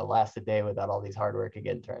would last a day without all these hardworking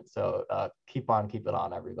interns. So keep on keeping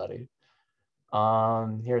on, everybody.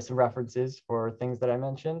 Here are some references for things that I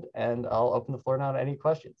mentioned, and I'll open the floor now to any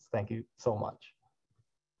questions. Thank you so much.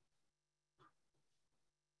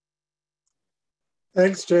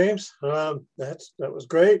 Thanks, James. That was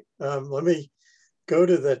great. Let me go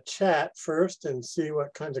to the chat first and see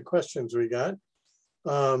what kinds of questions we got.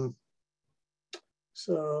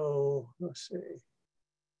 So let's see.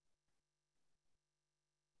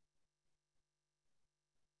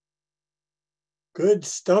 Good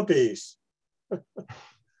stumpies.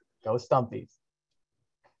 Go Stumpies.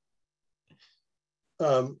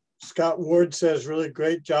 Scott Ward says, really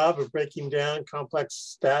great job of breaking down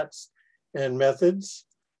complex stats and methods.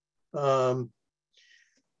 And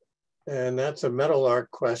that's a Meadowlark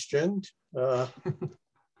question.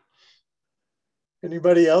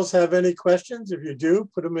 Anybody else have any questions? If you do,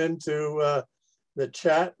 put them into the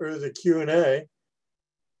chat or the Q&A.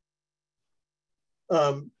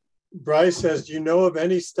 Bryce says, do you know of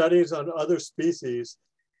any studies on other species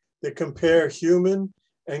that compare human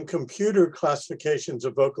and computer classifications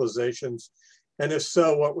of vocalizations? And if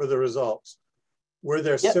so, what were the results? Were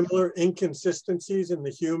there similar inconsistencies in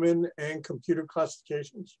the human and computer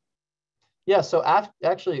classifications? Yeah, so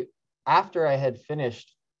actually, after I had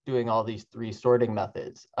finished doing all these 3 sorting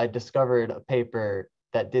methods, I discovered a paper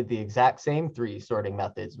that did the exact same 3 sorting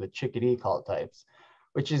methods with chickadee call types,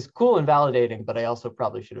 which is cool and validating, but I also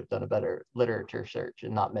probably should have done a better literature search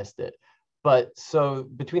and not missed it. But so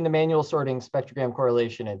between the manual sorting, spectrogram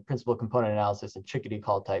correlation, and principal component analysis and chickadee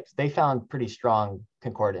call types, they found pretty strong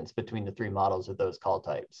concordance between the 3 models of those call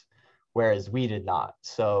types, whereas we did not.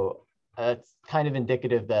 So it's kind of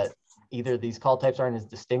indicative that either these call types aren't as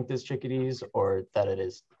distinct as chickadees, or that it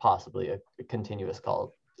is possibly a continuous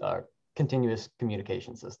continuous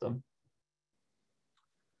communication system.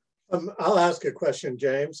 I'll ask a question,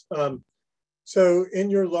 James. So in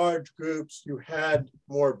your large groups, you had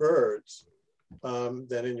more birds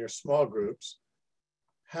than in your small groups.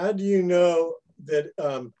 How do you know that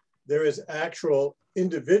there is actual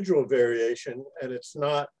individual variation, and it's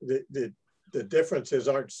not the differences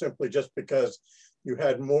aren't simply just because you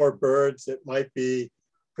had more birds that might be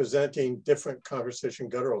presenting different conversation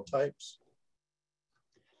guttural types?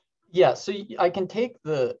 Yeah, so I can take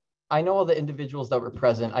I know all the individuals that were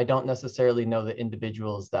present. I don't necessarily know the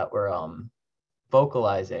individuals that were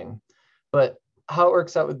vocalizing, but how it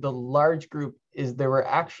works out with the large group is there were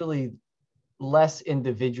actually less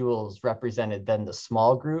individuals represented than the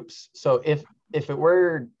small groups. So if it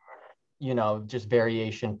were, you know, just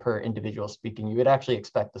variation per individual speaking, you would actually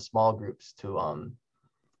expect the small groups to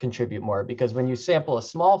contribute more, because when you sample a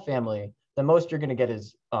small family, the most you're going to get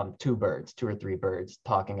is 2 birds, 2 or 3 birds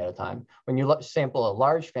talking at a time. When you sample a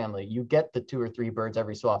large family, you get the 2 or 3 birds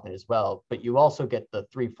every so often as well, but you also get the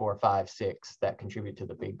 3, 4, 5, 6 that contribute to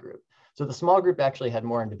the big group. So the small group actually had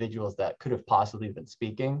more individuals that could have possibly been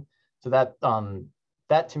speaking. So that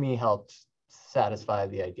that to me helped satisfy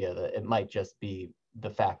the idea that it might just be the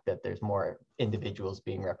fact that there's more individuals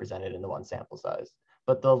being represented in the one sample size.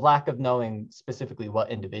 But the lack of knowing specifically what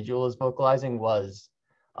individual is vocalizing was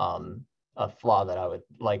a flaw that I would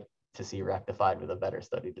like to see rectified with a better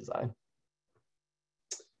study design.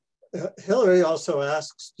 Hillary also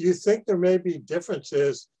asks, do you think there may be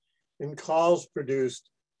differences in calls produced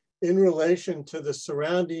in relation to the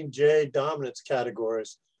surrounding J dominance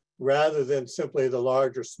categories rather than simply the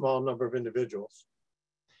large or small number of individuals?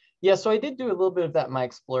 Yeah, so I did do a little bit of that in my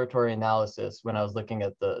exploratory analysis when I was looking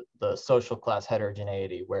at the social class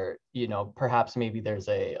heterogeneity, where, you know, perhaps maybe there's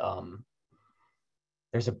a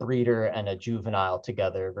breeder and a juvenile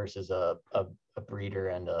together versus a breeder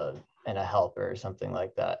and a helper or something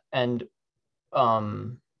like that. And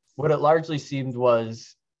what it largely seemed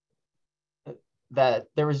was that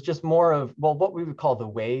there was just more of, well, what we would call the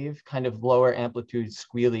wave, kind of lower amplitude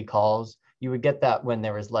squealy calls. You would get that when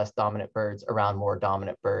there was less dominant birds around more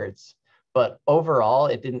dominant birds. But overall,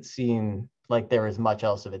 it didn't seem like there was much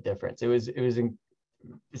else of a difference. It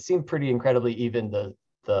seemed pretty incredibly even,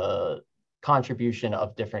 the contribution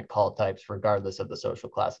of different call types regardless of the social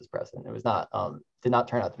classes present. It was not, did not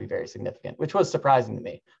turn out to be very significant, which was surprising to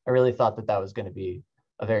me. I really thought that that was going to be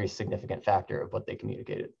a very significant factor of what they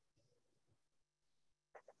communicated.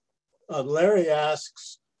 Larry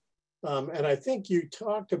asks, and I think you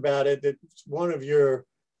talked about it, that one of your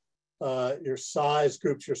size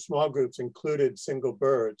groups, your small groups included single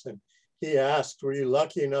birds. And he asked, were you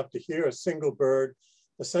lucky enough to hear a single bird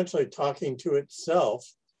essentially talking to itself?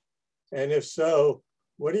 And if so,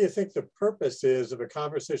 what do you think the purpose is of a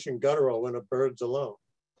conversation guttural when a bird's alone?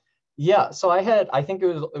 Yeah, so I think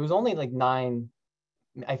it was only like 9,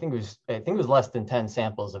 I think it was less than 10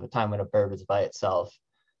 samples of a time when a bird was by itself.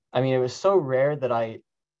 I mean, it was so rare that I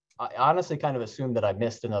honestly kind of assumed that I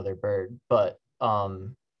missed another bird, but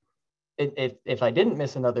if I didn't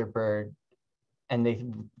miss another bird and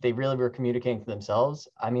they really were communicating to themselves,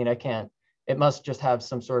 I mean, it must just have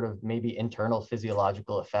some sort of maybe internal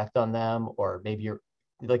physiological effect on them, or maybe you're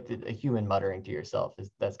like a human muttering to yourself,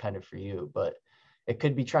 that's kind of for you, but it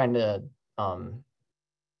could be trying to,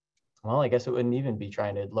 well, I guess it wouldn't even be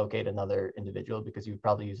trying to locate another individual, because you'd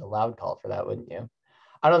probably use a loud call for that, wouldn't you?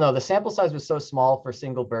 I don't know, the sample size was so small for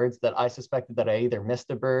single birds that I suspected that I either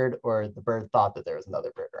missed a bird or the bird thought that there was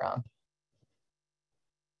another bird around.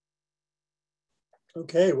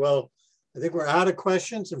 Okay, well, I think we're out of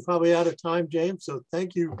questions and probably out of time, James. So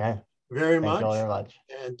thank you very much. Thank you all very much.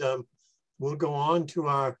 And we'll go on to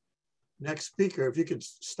our next speaker. If you could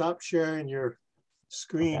stop sharing your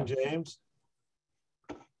screen, James.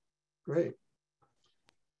 Great.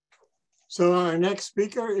 So our next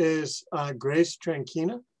speaker is Grace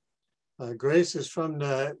Trankina. Grace is from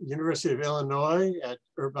the University of Illinois at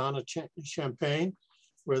Urbana-Champaign,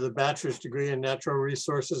 where the bachelor's degree in natural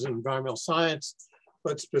resources and environmental science,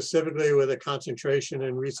 but specifically with a concentration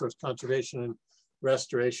in resource conservation and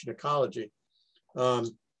restoration ecology.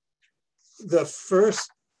 The first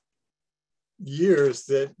years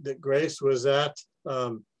that Grace was at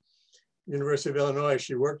University of Illinois,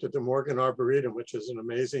 she worked at the Morgan Arboretum, which is an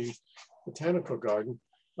amazing botanical garden,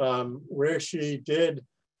 where she did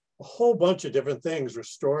a whole bunch of different things,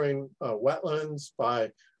 restoring wetlands by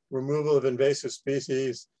removal of invasive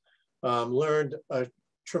species, learned a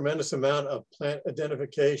tremendous amount of plant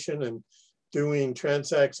identification and doing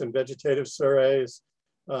transects and vegetative surveys,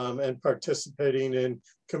 and participating in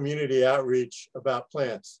community outreach about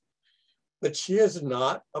plants. But she is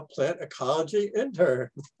not a plant ecology intern.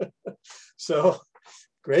 So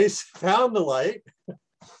Grace found the light,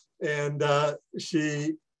 and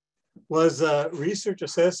she was a research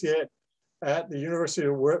associate at the University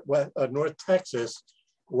of North Texas,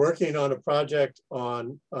 working on a project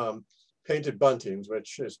on painted buntings,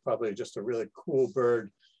 which is probably just a really cool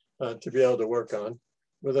bird to be able to work on,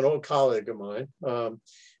 with an old colleague of mine.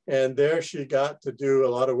 And there she got to do a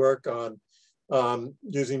lot of work on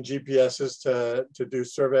using GPSs to do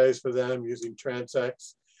surveys for them, using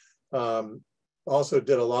transects. Also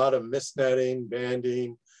did a lot of mist netting,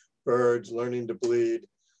 banding birds, learning to bleed.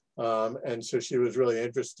 And so she was really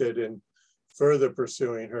interested in further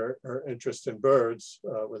pursuing her interest in birds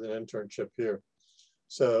with an internship here.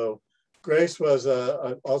 So Grace was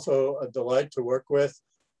also a delight to work with,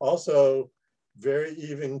 also very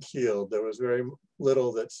even keeled. There was very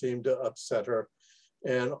little that seemed to upset her,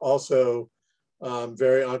 and also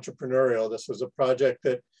very entrepreneurial. This was a project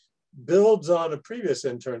that builds on a previous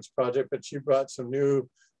intern's project, but she brought some new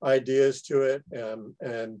ideas to it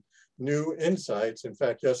and new insights. In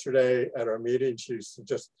fact, yesterday at our meeting, she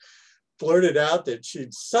just blurted out that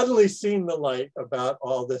she'd suddenly seen the light about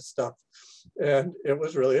all this stuff. And it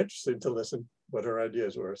was really interesting to listen what her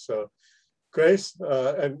ideas were. So Grace,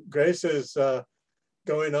 Grace is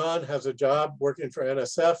going on, has a job working for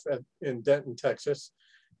NSF in Denton, Texas,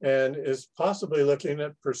 and is possibly looking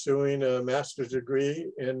at pursuing a master's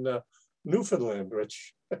degree in Newfoundland,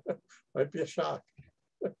 which might be a shock.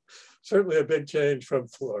 Certainly a big change from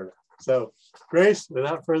Florida. So Grace,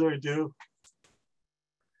 without further ado,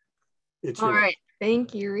 it's yours. All right,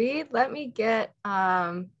 thank you, Reed. Let me get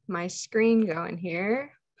my screen going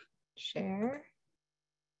here. Share.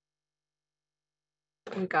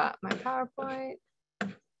 We got my PowerPoint.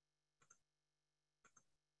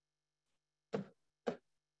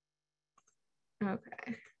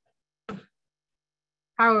 Okay.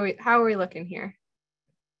 How are we looking here?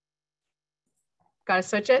 Gotta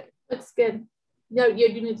switch it? Looks good. No, you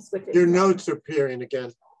need to switch it. Your notes are appearing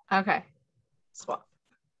again. Okay. Swap.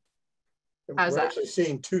 How's We're that? actually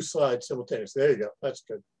seeing 2 slides simultaneously. There you go. That's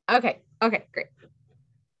good. Okay. Okay, great.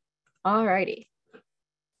 All righty.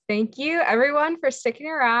 Thank you everyone for sticking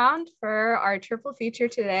around for our triple feature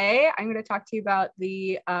today. I'm going to talk to you about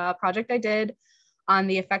the project I did on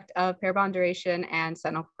the effect of pair bond duration and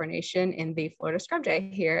sentinel coordination in the Florida scrub jay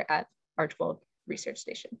here at Archbold Research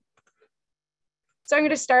Station. So I'm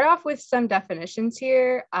going to start off with some definitions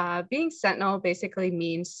here. Being sentinel basically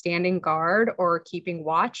means standing guard or keeping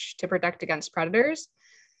watch to protect against predators.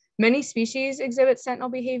 Many species exhibit sentinel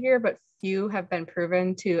behavior, but few have been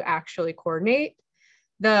proven to actually coordinate.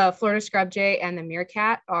 The Florida scrub jay and the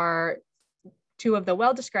meerkat are two of the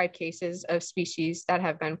well-described cases of species that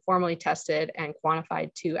have been formally tested and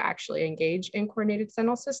quantified to actually engage in coordinated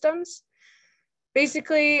sentinel systems.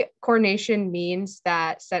 Basically, coordination means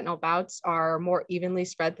that sentinel bouts are more evenly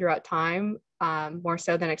spread throughout time, more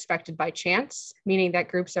so than expected by chance, meaning that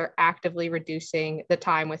groups are actively reducing the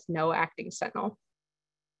time with no acting sentinel.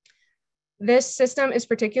 This system is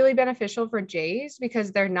particularly beneficial for jays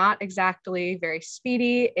because they're not exactly very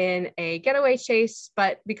speedy in a getaway chase,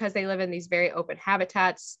 but because they live in these very open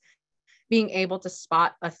habitats, being able to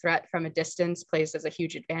spot a threat from a distance plays as a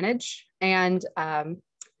huge advantage. And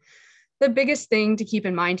the biggest thing to keep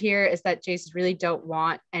in mind here is that jays really don't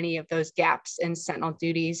want any of those gaps in sentinel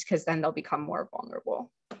duties because then they'll become more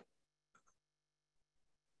vulnerable.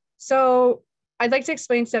 So I'd like to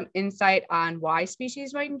explain some insight on why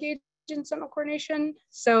species might engage in sentinel coordination.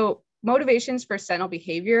 So motivations for sentinel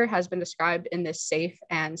behavior has been described in this safe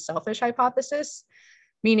and selfish hypothesis,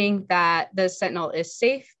 meaning that the sentinel is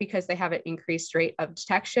safe because they have an increased rate of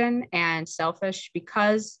detection, and selfish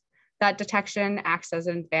because that detection acts as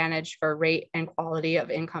an advantage for rate and quality of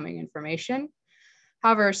incoming information.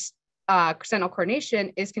 However, sentinel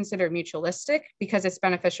coordination is considered mutualistic because it's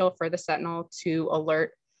beneficial for the sentinel to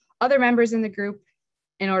alert other members in the group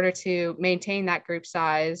in order to maintain that group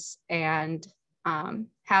size and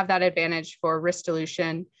have that advantage for risk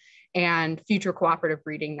dilution and future cooperative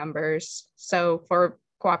breeding numbers. So for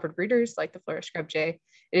cooperative breeders like the Florida scrub jay,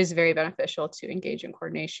 it is very beneficial to engage in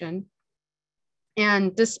coordination.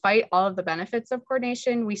 And despite all of the benefits of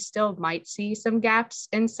coordination, we still might see some gaps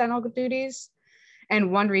in sentinel duties.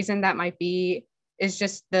 And one reason that might be is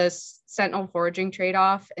just the sentinel foraging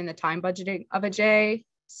trade-off in the time budgeting of a jay.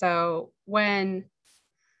 So when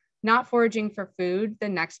not foraging for food, the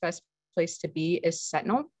next best place to be is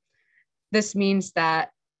sentinel. This means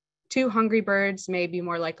that two hungry birds may be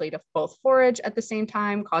more likely to both forage at the same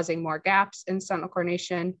time, causing more gaps in sentinel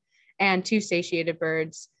coordination, and two satiated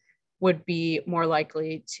birds would be more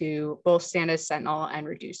likely to both stand as sentinel and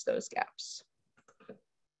reduce those gaps.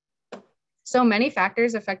 So many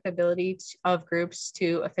factors affect the ability of groups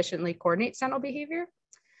to efficiently coordinate sentinel behavior.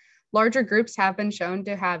 Larger groups have been shown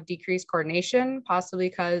to have decreased coordination, possibly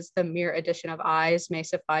because the mere addition of eyes may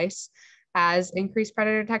suffice as increased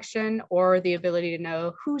predator detection, or the ability to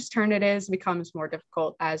know whose turn it is becomes more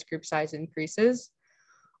difficult as group size increases.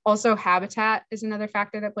 Also, habitat is another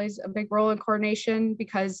factor that plays a big role in coordination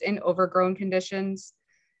because in overgrown conditions,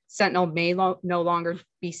 sentinel may no longer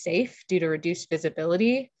be safe due to reduced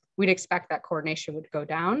visibility. We'd expect that coordination would go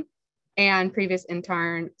down. And previous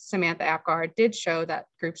intern Samantha Apgar did show that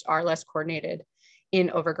groups are less coordinated in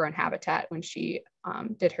overgrown habitat when she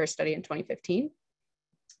did her study in 2015.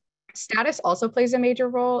 Status also plays a major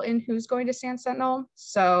role in who's going to stand sentinel.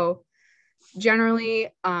 So generally,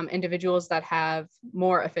 individuals that have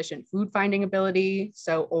more efficient food finding ability,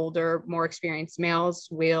 so older, more experienced males,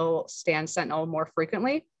 will stand sentinel more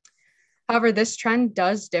frequently. However, this trend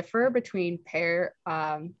does differ between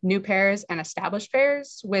new pairs and established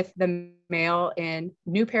pairs, with the male in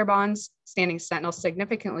new pair bonds standing sentinel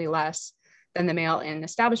significantly less than the male in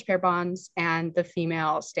established pair bonds, and the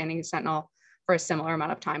female standing sentinel for a similar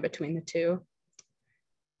amount of time between the two.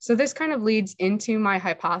 So this kind of leads into my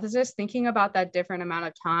hypothesis, thinking about that different amount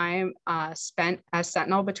of time spent as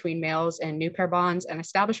sentinel between males in new pair bonds and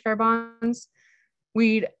established pair bonds.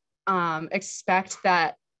 We'd expect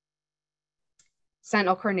that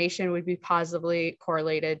sentinel coordination would be positively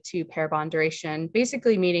correlated to pair bond duration,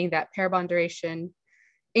 basically meaning that pair bond duration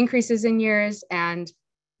increases in years and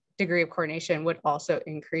degree of coordination would also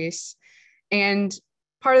increase. And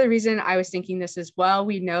part of the reason I was thinking this as well,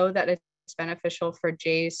 we know that it's beneficial for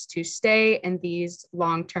jays to stay in these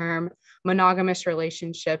long-term monogamous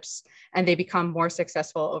relationships, and they become more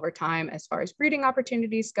successful over time as far as breeding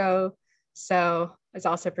opportunities go. So it's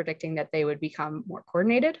also predicting that they would become more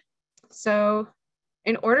coordinated. So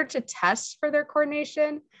in order to test for their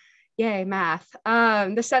coordination, yay, math,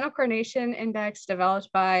 the Sentinel Coordination Index developed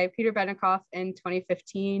by Peter Benikoff in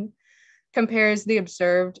 2015 compares the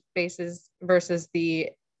observed bases versus the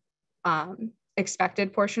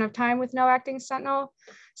expected portion of time with no acting sentinel.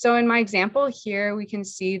 So in my example here, we can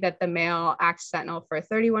see that the male acts sentinel for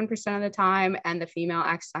 31% of the time and the female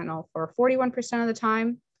acts sentinel for 41% of the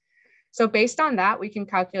time. So based on that, we can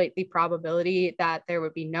calculate the probability that there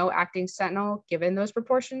would be no acting sentinel given those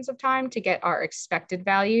proportions of time to get our expected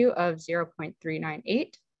value of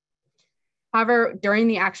 0.398. However, during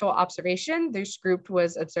the actual observation, this group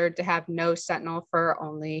was observed to have no sentinel for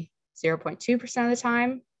only 0.2% of the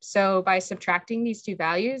time. So by subtracting these two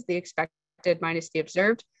values, the expected minus the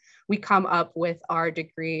observed, we come up with our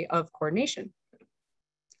degree of coordination.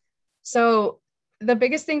 So the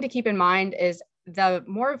biggest thing to keep in mind is the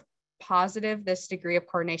more positive this degree of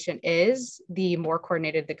coordination is, the more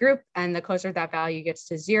coordinated the group, and the closer that value gets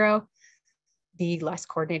to 0, the less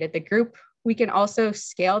coordinated the group. We can also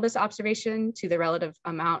scale this observation to the relative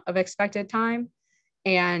amount of expected time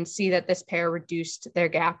and see that this pair reduced their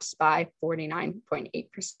gaps by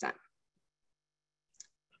 49.8%.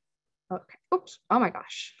 Okay, oops, oh my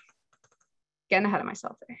gosh. Getting ahead of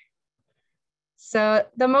myself there. So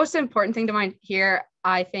the most important thing to mind here,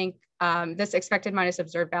 I think this expected minus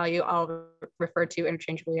observed value I'll refer to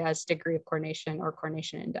interchangeably as degree of coordination or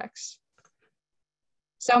coordination index.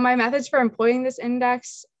 So my methods for employing this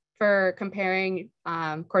index for comparing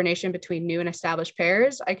coordination between new and established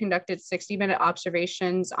pairs, I conducted 60-minute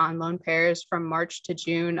observations on lone pairs from March to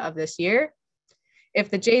June of this year. If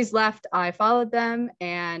the Jays left, I followed them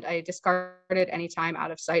and I discarded any time out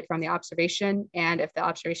of sight from the observation. And if the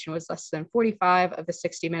observation was less than 45 of the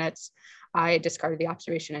 60 minutes, I discarded the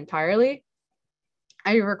observation entirely.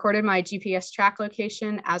 I recorded my GPS track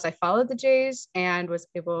location as I followed the Jays and was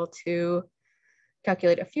able to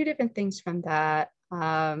calculate a few different things from that.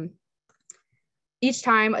 Each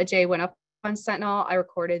time a Jay went up on sentinel, I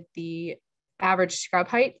recorded the average scrub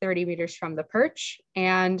height, 30 meters from the perch,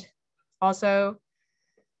 and also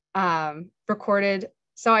recorded,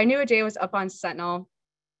 so I knew a Jay was up on sentinel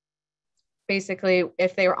basically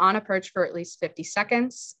if they were on a perch for at least 50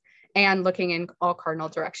 seconds and looking in all cardinal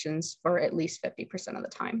directions for at least 50% of the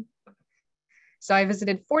time. So I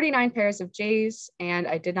visited 49 pairs of Jays and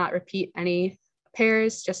I did not repeat any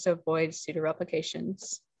pairs just to avoid pseudoreplications.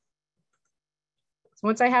 So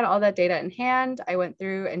once I had all that data in hand, I went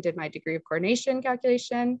through and did my degree of coordination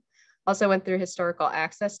calculation. Also went through historical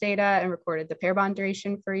access data and recorded the pair bond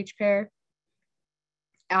duration for each pair.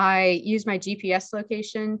 I used my GPS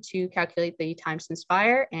location to calculate the time since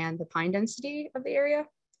fire and the pine density of the area.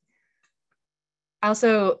 I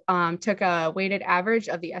also took a weighted average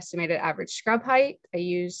of the estimated average scrub height. I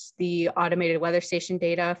used the automated weather station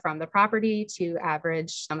data from the property to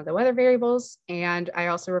average some of the weather variables. And I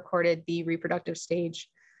also recorded the reproductive stage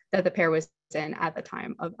that the pair was in at the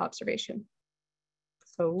time of observation.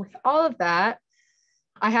 So with all of that,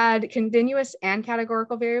 I had continuous and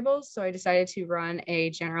categorical variables. So I decided to run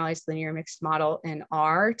a generalized linear mixed model in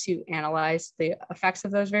R to analyze the effects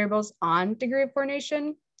of those variables on degree of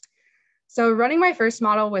coordination. So running my first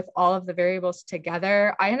model with all of the variables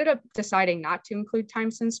together, I ended up deciding not to include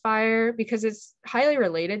time since fire because it's highly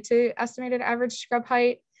related to estimated average scrub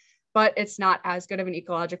height, but it's not as good of an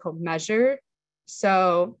ecological measure.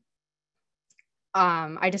 So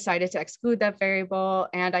I decided to exclude that variable,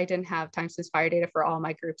 and I didn't have time since fire data for all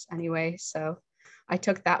my groups anyway, so I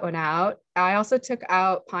took that one out. I also took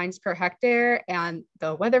out pines per hectare and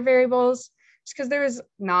the weather variables just because there was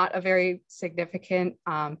not a very significant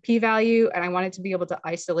p-value, and I wanted to be able to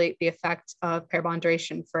isolate the effect of pair bond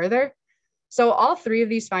duration further. So all three of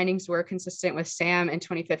these findings were consistent with SAM in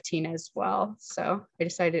 2015 as well. So I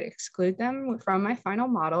decided to exclude them from my final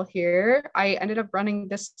model here. I ended up running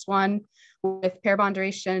this one with pair bond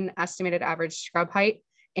duration, estimated average scrub height,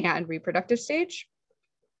 and reproductive stage.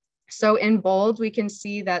 So in bold, we can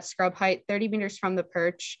see that scrub height 30 meters from the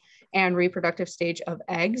perch and reproductive stage of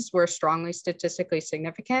eggs were strongly statistically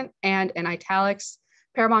significant. And in italics,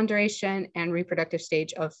 pair bond duration and reproductive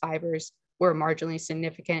stage of fibers were marginally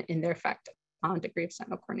significant in their effect on degree of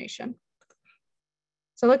sentinel coordination.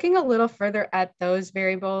 So looking a little further at those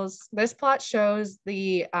variables, this plot shows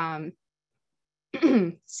the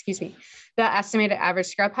excuse me, the estimated average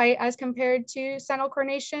scrub height as compared to sentinel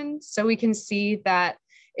coordination. So we can see that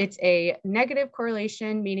it's a negative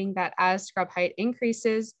correlation, meaning that as scrub height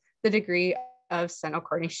increases, the degree of sentinel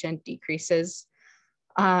coordination decreases,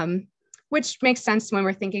 which makes sense when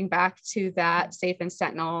we're thinking back to that safe and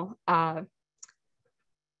sentinel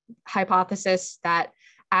hypothesis that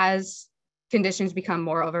as conditions become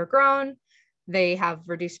more overgrown, they have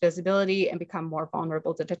reduced visibility and become more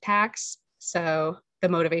vulnerable to attacks. So the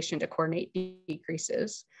motivation to coordinate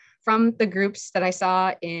decreases. From the groups that I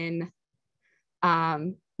saw in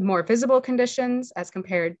more visible conditions as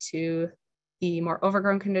compared to the more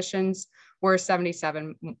overgrown conditions were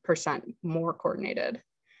 77% more coordinated,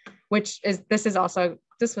 which is, this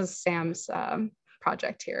was Sam's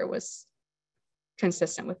project here, was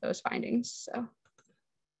consistent with those findings. So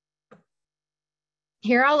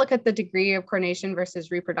here I'll look at the degree of coordination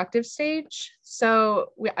versus reproductive stage.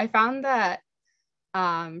 So I found that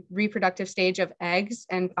reproductive stage of eggs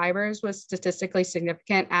and fibers was statistically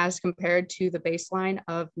significant as compared to the baseline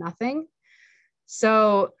of nothing.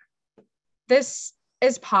 So this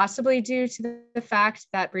is possibly due to the fact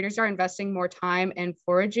that breeders are investing more time in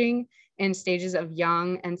foraging in stages of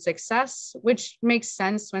young and success, which makes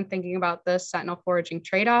sense when thinking about the sentinel foraging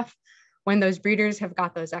trade-off. When those breeders have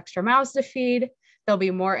got those extra mouths to feed, they'll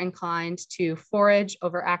be more inclined to forage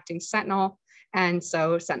over acting sentinel. And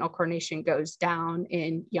so sentinel coordination goes down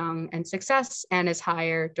in young and success and is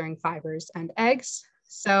higher during fibers and eggs.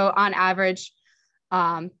 So on average,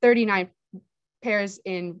 39 pairs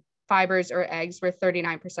in fibers or eggs were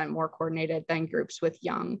 39% more coordinated than groups with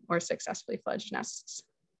young or successfully fledged nests.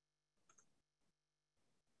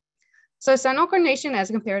 So sentinel coordination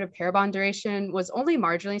as compared to pair bond duration was only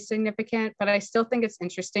marginally significant, but I still think it's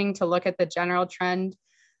interesting to look at the general trend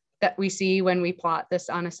that we see when we plot this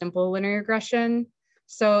on a simple linear regression.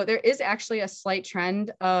 So there is actually a slight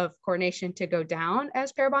trend of coordination to go down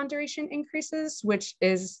as pair bond duration increases, which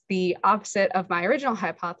is the opposite of my original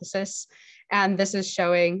hypothesis. And this is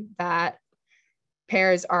showing that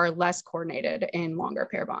pairs are less coordinated in longer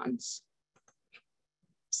pair bonds.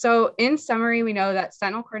 So in summary, we know that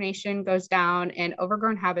sentinel coordination goes down in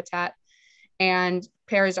overgrown habitat, and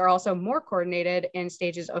pairs are also more coordinated in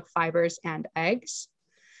stages of fibers and eggs.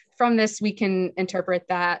 From this, we can interpret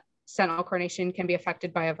that sentinel coordination can be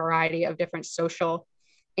affected by a variety of different social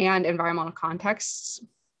and environmental contexts.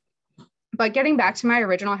 But getting back to my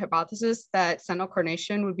original hypothesis that sentinel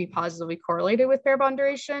coordination would be positively correlated with pair bond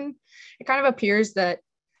duration, it kind of appears that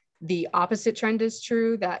the opposite trend is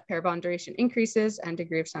true, that pair bond duration increases and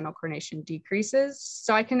degree of sentinel coordination decreases.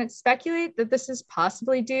 So I can speculate that this is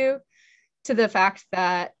possibly due to the fact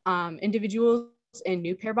that individuals in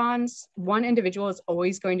new pair bonds, one individual is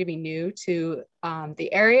always going to be new to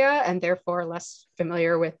the area and therefore less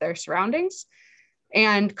familiar with their surroundings,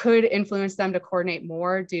 and could influence them to coordinate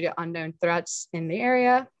more due to unknown threats in the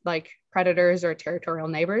area, like predators or territorial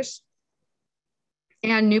neighbors.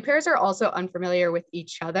 And new pairs are also unfamiliar with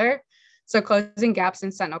each other. So closing gaps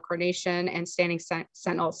in sentinel coordination and standing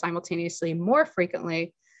sentinel simultaneously more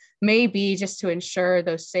frequently may be just to ensure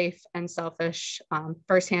those safe and selfish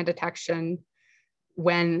firsthand detection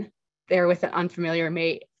when they're with an unfamiliar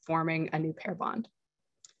mate forming a new pair bond.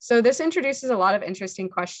 So this introduces a lot of interesting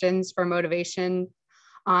questions for motivation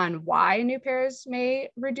on why new pairs may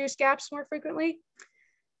reduce gaps more frequently.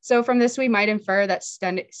 So from this, we might infer that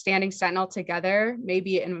standing sentinel together may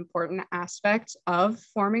be an important aspect of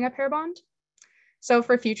forming a pair bond. So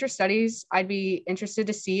for future studies, I'd be interested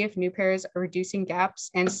to see if new pairs are reducing gaps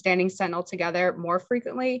and standing sentinel together more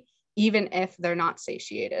frequently, even if they're not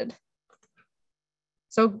satiated.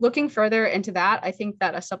 So looking further into that, I think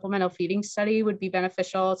that a supplemental feeding study would be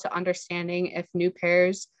beneficial to understanding if new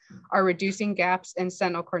pairs are reducing gaps in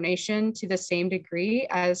sentinel coordination to the same degree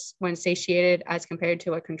as when satiated as compared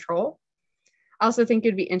to a control. I also think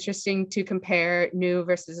it'd be interesting to compare new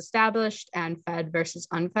versus established and fed versus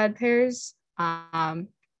unfed pairs,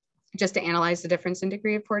 just to analyze the difference in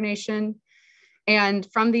degree of coordination.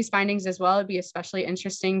 And from these findings as well, it'd be especially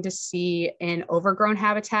interesting to see in overgrown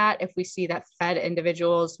habitat if we see that fed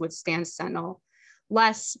individuals would stand sentinel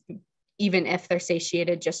less, even if they're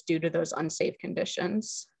satiated just due to those unsafe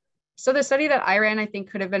conditions. So the study that I ran, I think,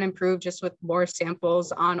 could have been improved just with more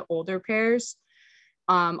samples on older pairs.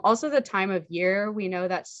 Also the time of year, we know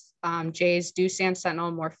that jays do stand sentinel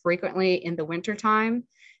more frequently in the wintertime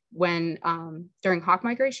when during hawk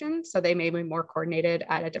migration. So they may be more coordinated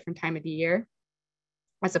at a different time of the year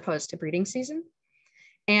as opposed to breeding season.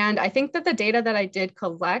 And I think that the data that I did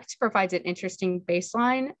collect provides an interesting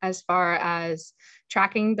baseline as far as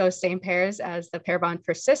tracking those same pairs as the pair bond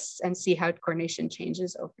persists and see how coordination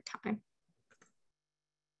changes over time.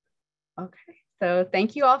 Okay, so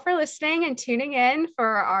thank you all for listening and tuning in for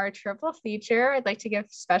our triple feature. I'd like to give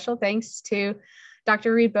special thanks to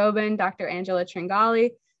Dr. Reed Bobin, Dr. Angela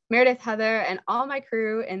Tringali, Meredith Heather, and all my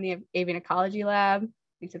crew in the Avian Ecology Lab. I'd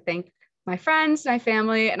like to thank my friends, my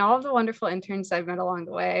family, and all of the wonderful interns I've met along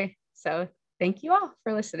the way. So thank you all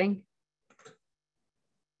for listening.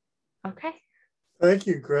 Okay. Thank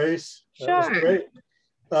you, Grace. Sure. That was great.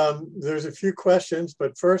 There's a few questions,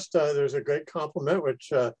 but first there's a great compliment,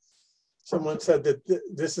 which someone said that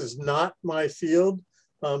this is not my field,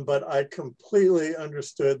 but I completely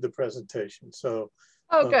understood the presentation. So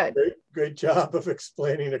good. Great job of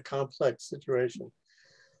explaining a complex situation.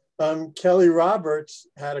 Kelly Roberts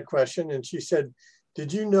had a question and she said,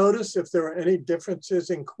 did you notice if there were any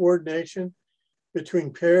differences in coordination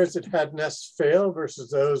between pairs that had nests fail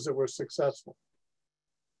versus those that were successful?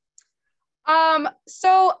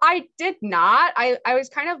 So I did not. I was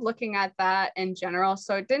kind of looking at that in general.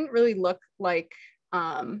 So it didn't really look like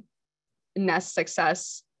nest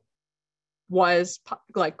success was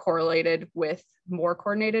like correlated with more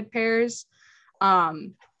coordinated pairs.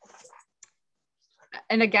 And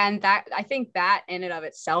again, that I think that in and of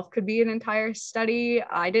itself could be an entire study.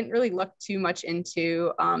 I didn't really look too much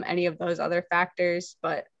into any of those other factors,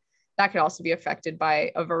 but that could also be affected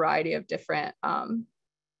by a variety of different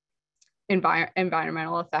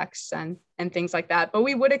environmental effects and things like that. But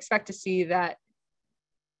we would expect to see that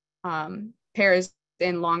pairs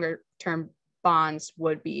in longer term bonds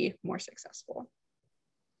would be more successful.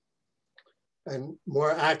 And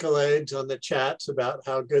more accolades on the chats about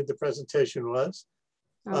how good the presentation was.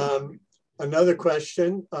 Another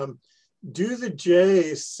question, do the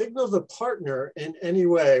jays signal the partner in any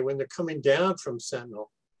way when they're coming down from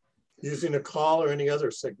sentinel, using a call or any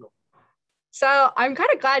other signal? So I'm kind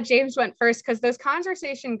of glad James went first, because those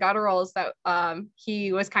conversation gutturals that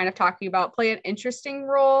he was kind of talking about play an interesting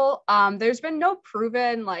role. There's been no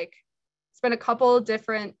proven, like, it's been a couple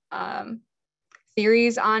different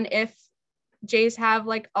theories on if jays have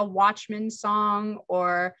like a watchman song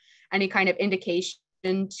or any kind of indication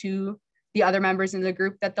to the other members in the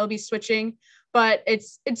group that they'll be switching, but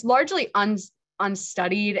it's largely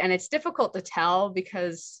unstudied, and it's difficult to tell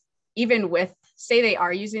because even with, say they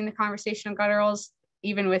are using the conversational gutturals,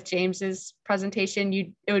 even with James's presentation,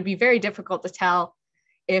 it would be very difficult to tell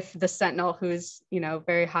if the sentinel, who's, you know,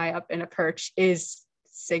 very high up in a perch, is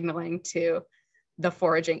signaling to the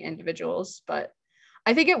foraging individuals. But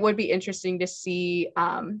I think it would be interesting to see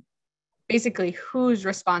basically whose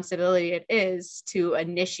responsibility it is to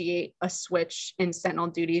initiate a switch in sentinel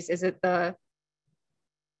duties. Is it the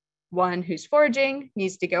one who's foraging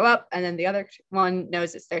needs to go up and then the other one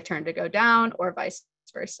knows it's their turn to go down, or vice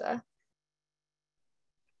versa?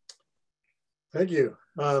 Thank you.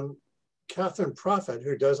 Catherine Prophet,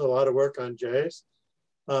 who does a lot of work on jays,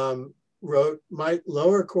 wrote, might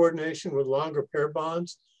lower coordination with longer pair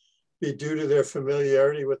bonds be due to their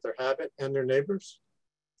familiarity with their habit and their neighbors?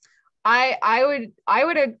 I would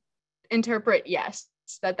interpret yes,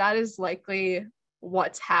 that is likely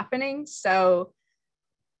what's happening. So,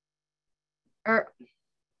 or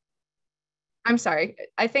I'm sorry,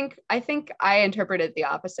 I think I interpreted the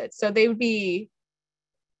opposite. So they would be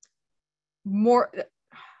more,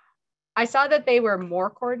 I saw that they were more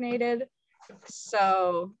coordinated.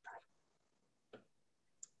 So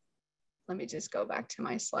let me just go back to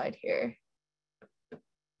my slide here.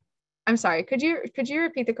 I'm sorry, could you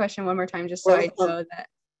repeat the question one more time, just so I know that?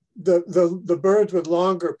 The birds with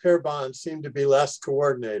longer pair bonds seem to be less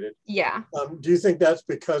coordinated. Yeah. Do you think that's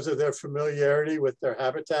because of their familiarity with their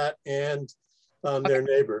habitat and their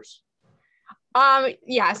neighbors?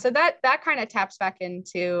 Yeah, so that kind of taps back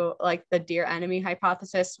into like the deer enemy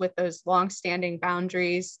hypothesis with those long-standing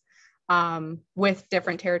boundaries with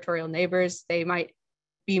different territorial neighbors. They might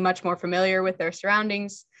be much more familiar with their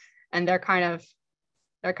surroundings, and they're kind of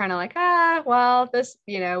like, well, this,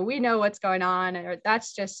 you know, we know what's going on, or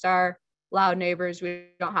that's just our loud neighbors. We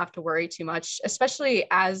don't have to worry too much, especially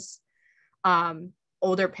as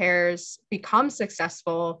older pairs become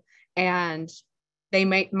successful and they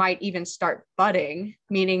might even start budding,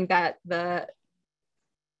 meaning that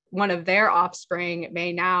one of their offspring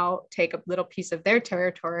may now take a little piece of their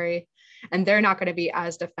territory, and they're not going to be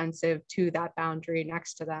as defensive to that boundary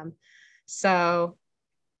next to them. So,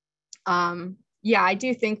 yeah, I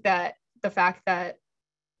do think that the fact that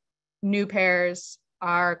new pairs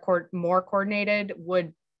are more coordinated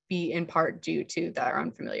would be in part due to their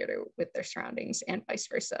unfamiliarity with their surroundings and vice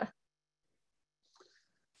versa.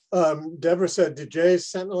 Deborah said, do jays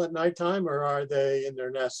sentinel at nighttime, or are they in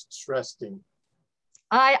their nests resting?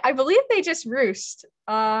 I believe they just roost.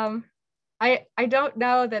 I don't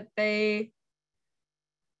know that they,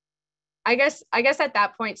 I guess at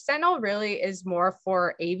that point, sentinel really is more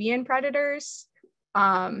for avian predators,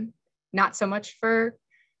 not so much for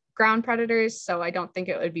ground predators. So I don't think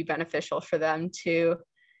it would be beneficial for them to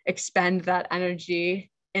expend that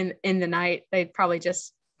energy in the night. They'd probably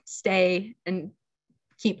just stay and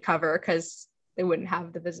keep cover because they wouldn't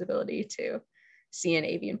have the visibility to see an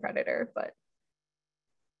avian predator. But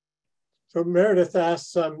so Meredith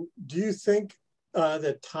asks, do you think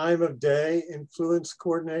that time of day influence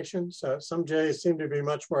coordination? So some jays seem to be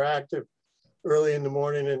much more active early in the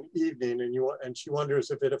morning and evening, and she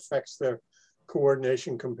wonders if it affects their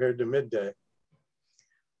coordination compared to midday.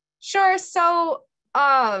 Sure. So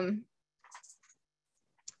I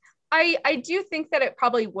do think that it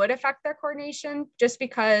probably would affect their coordination, just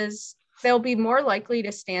because they'll be more likely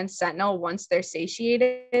to stand sentinel once they're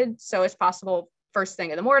satiated. So it's possible first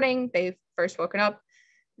thing in the morning, they've first woken up,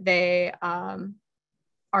 they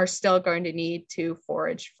are still going to need to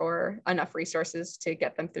forage for enough resources to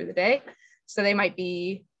get them through the day. So they might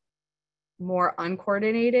be more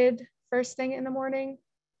uncoordinated first thing in the morning.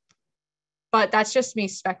 But that's just me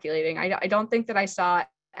speculating. I don't think that I saw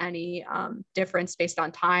any difference based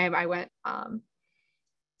on time. I went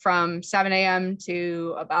from 7 a.m.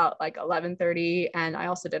 to about like 11:30, and I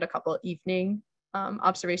also did a couple of evening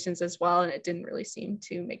observations as well, and it didn't really seem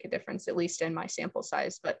to make a difference, at least in my sample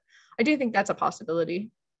size, but I do think that's a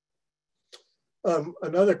possibility.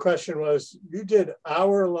 Another question was, you did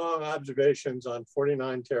hour-long observations on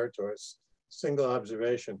 49 territories, single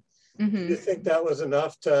observation. Mm-hmm. Do you think that was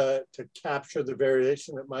enough to capture the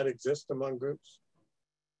variation that might exist among groups?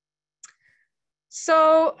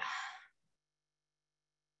 So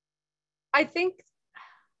I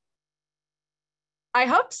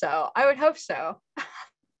hope so. I would hope so.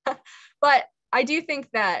 But I do think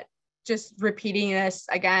that just repeating this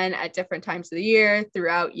again at different times of the year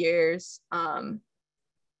throughout years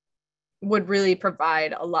would really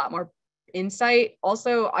provide a lot more insight.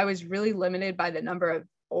 Also, I was really limited by the number of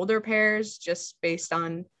older pairs just based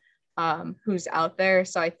on who's out there.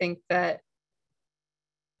 So I think that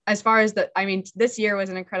as far as this year was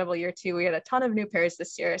an incredible year too. We had a ton of new pairs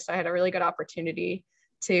this year. So I had a really good opportunity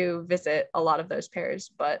to visit a lot of those pairs.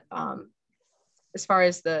 But as far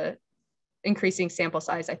as the increasing sample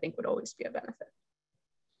size, I think would always be a benefit.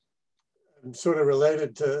 And sort of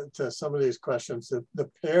related to some of these questions, the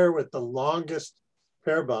pair with the longest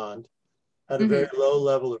pair bond had a very low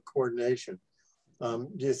level of coordination. Do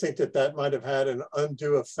you think that might have had an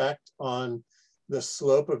undue effect on the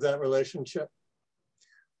slope of that relationship?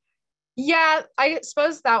 Yeah, I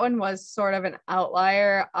suppose that one was sort of an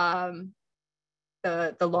outlier.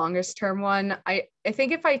 The longest term one. I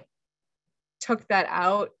think if I took that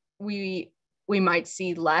out, we might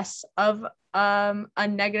see less of a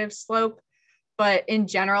negative slope. But in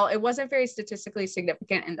general, it wasn't very statistically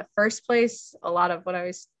significant in the first place. A lot of what I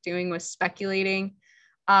was doing was speculating.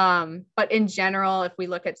 But in general, if we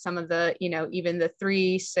look at some of the, even the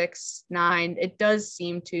 3, 6, 9, it does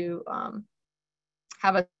seem to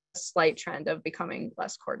have a slight trend of becoming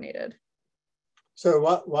less coordinated.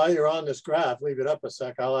 So while you're on this graph, leave it up a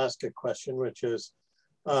sec, I'll ask a question, which is,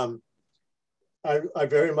 I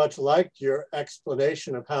very much liked your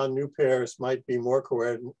explanation of how new pairs might be more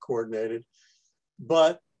coordinated,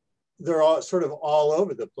 but they're all sort of all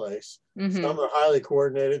over the place. Mm-hmm. Some are highly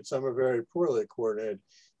coordinated, some are very poorly coordinated.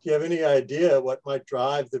 Do you have any idea what might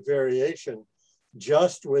drive the variation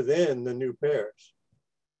just within the new pairs?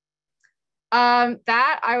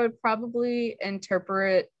 That I would probably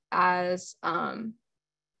interpret as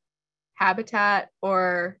habitat,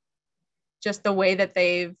 or just the way that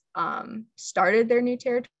they've started their new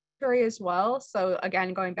territory as well. So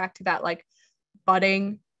again, going back to that, like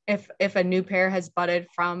budding, if a new pair has budded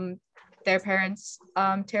from their parents'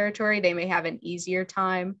 territory, they may have an easier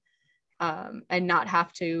time and not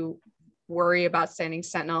have to worry about standing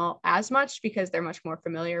sentinel as much because they're much more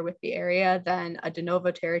familiar with the area than a de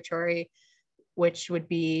novo territory, which would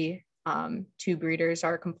be 2 breeders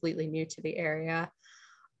are completely new to the area.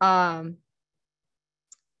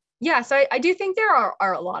 Yeah, so I do think there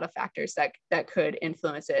are a lot of factors that could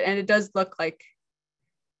influence it. And it does look like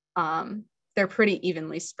they're pretty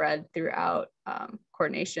evenly spread throughout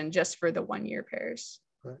coordination just for the 1-year pairs.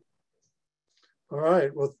 Right. All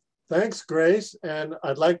right, well, thanks, Grace. And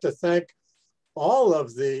I'd like to thank all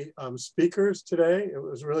of the speakers today. It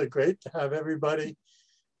was really great to have everybody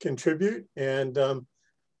contribute, and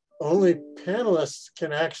only panelists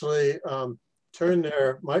can actually turn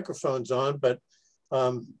their microphones on, but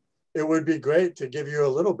it would be great to give you a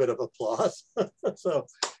little bit of applause. So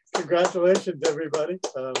congratulations, everybody.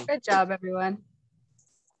 Good job, everyone.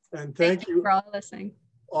 And thank you for all listening.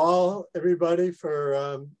 Everybody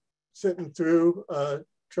for sitting through a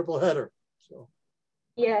triple header. So.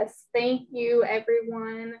 Yes, thank you,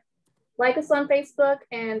 everyone. Like us on Facebook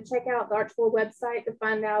and check out the Archbold website to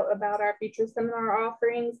find out about our future seminar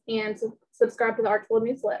offerings, and to subscribe to the Archbold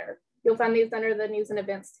newsletter. You'll find these under the News and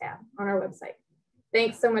Events tab on our website.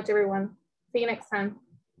 Thanks so much, everyone. See you next time.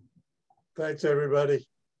 Thanks, everybody.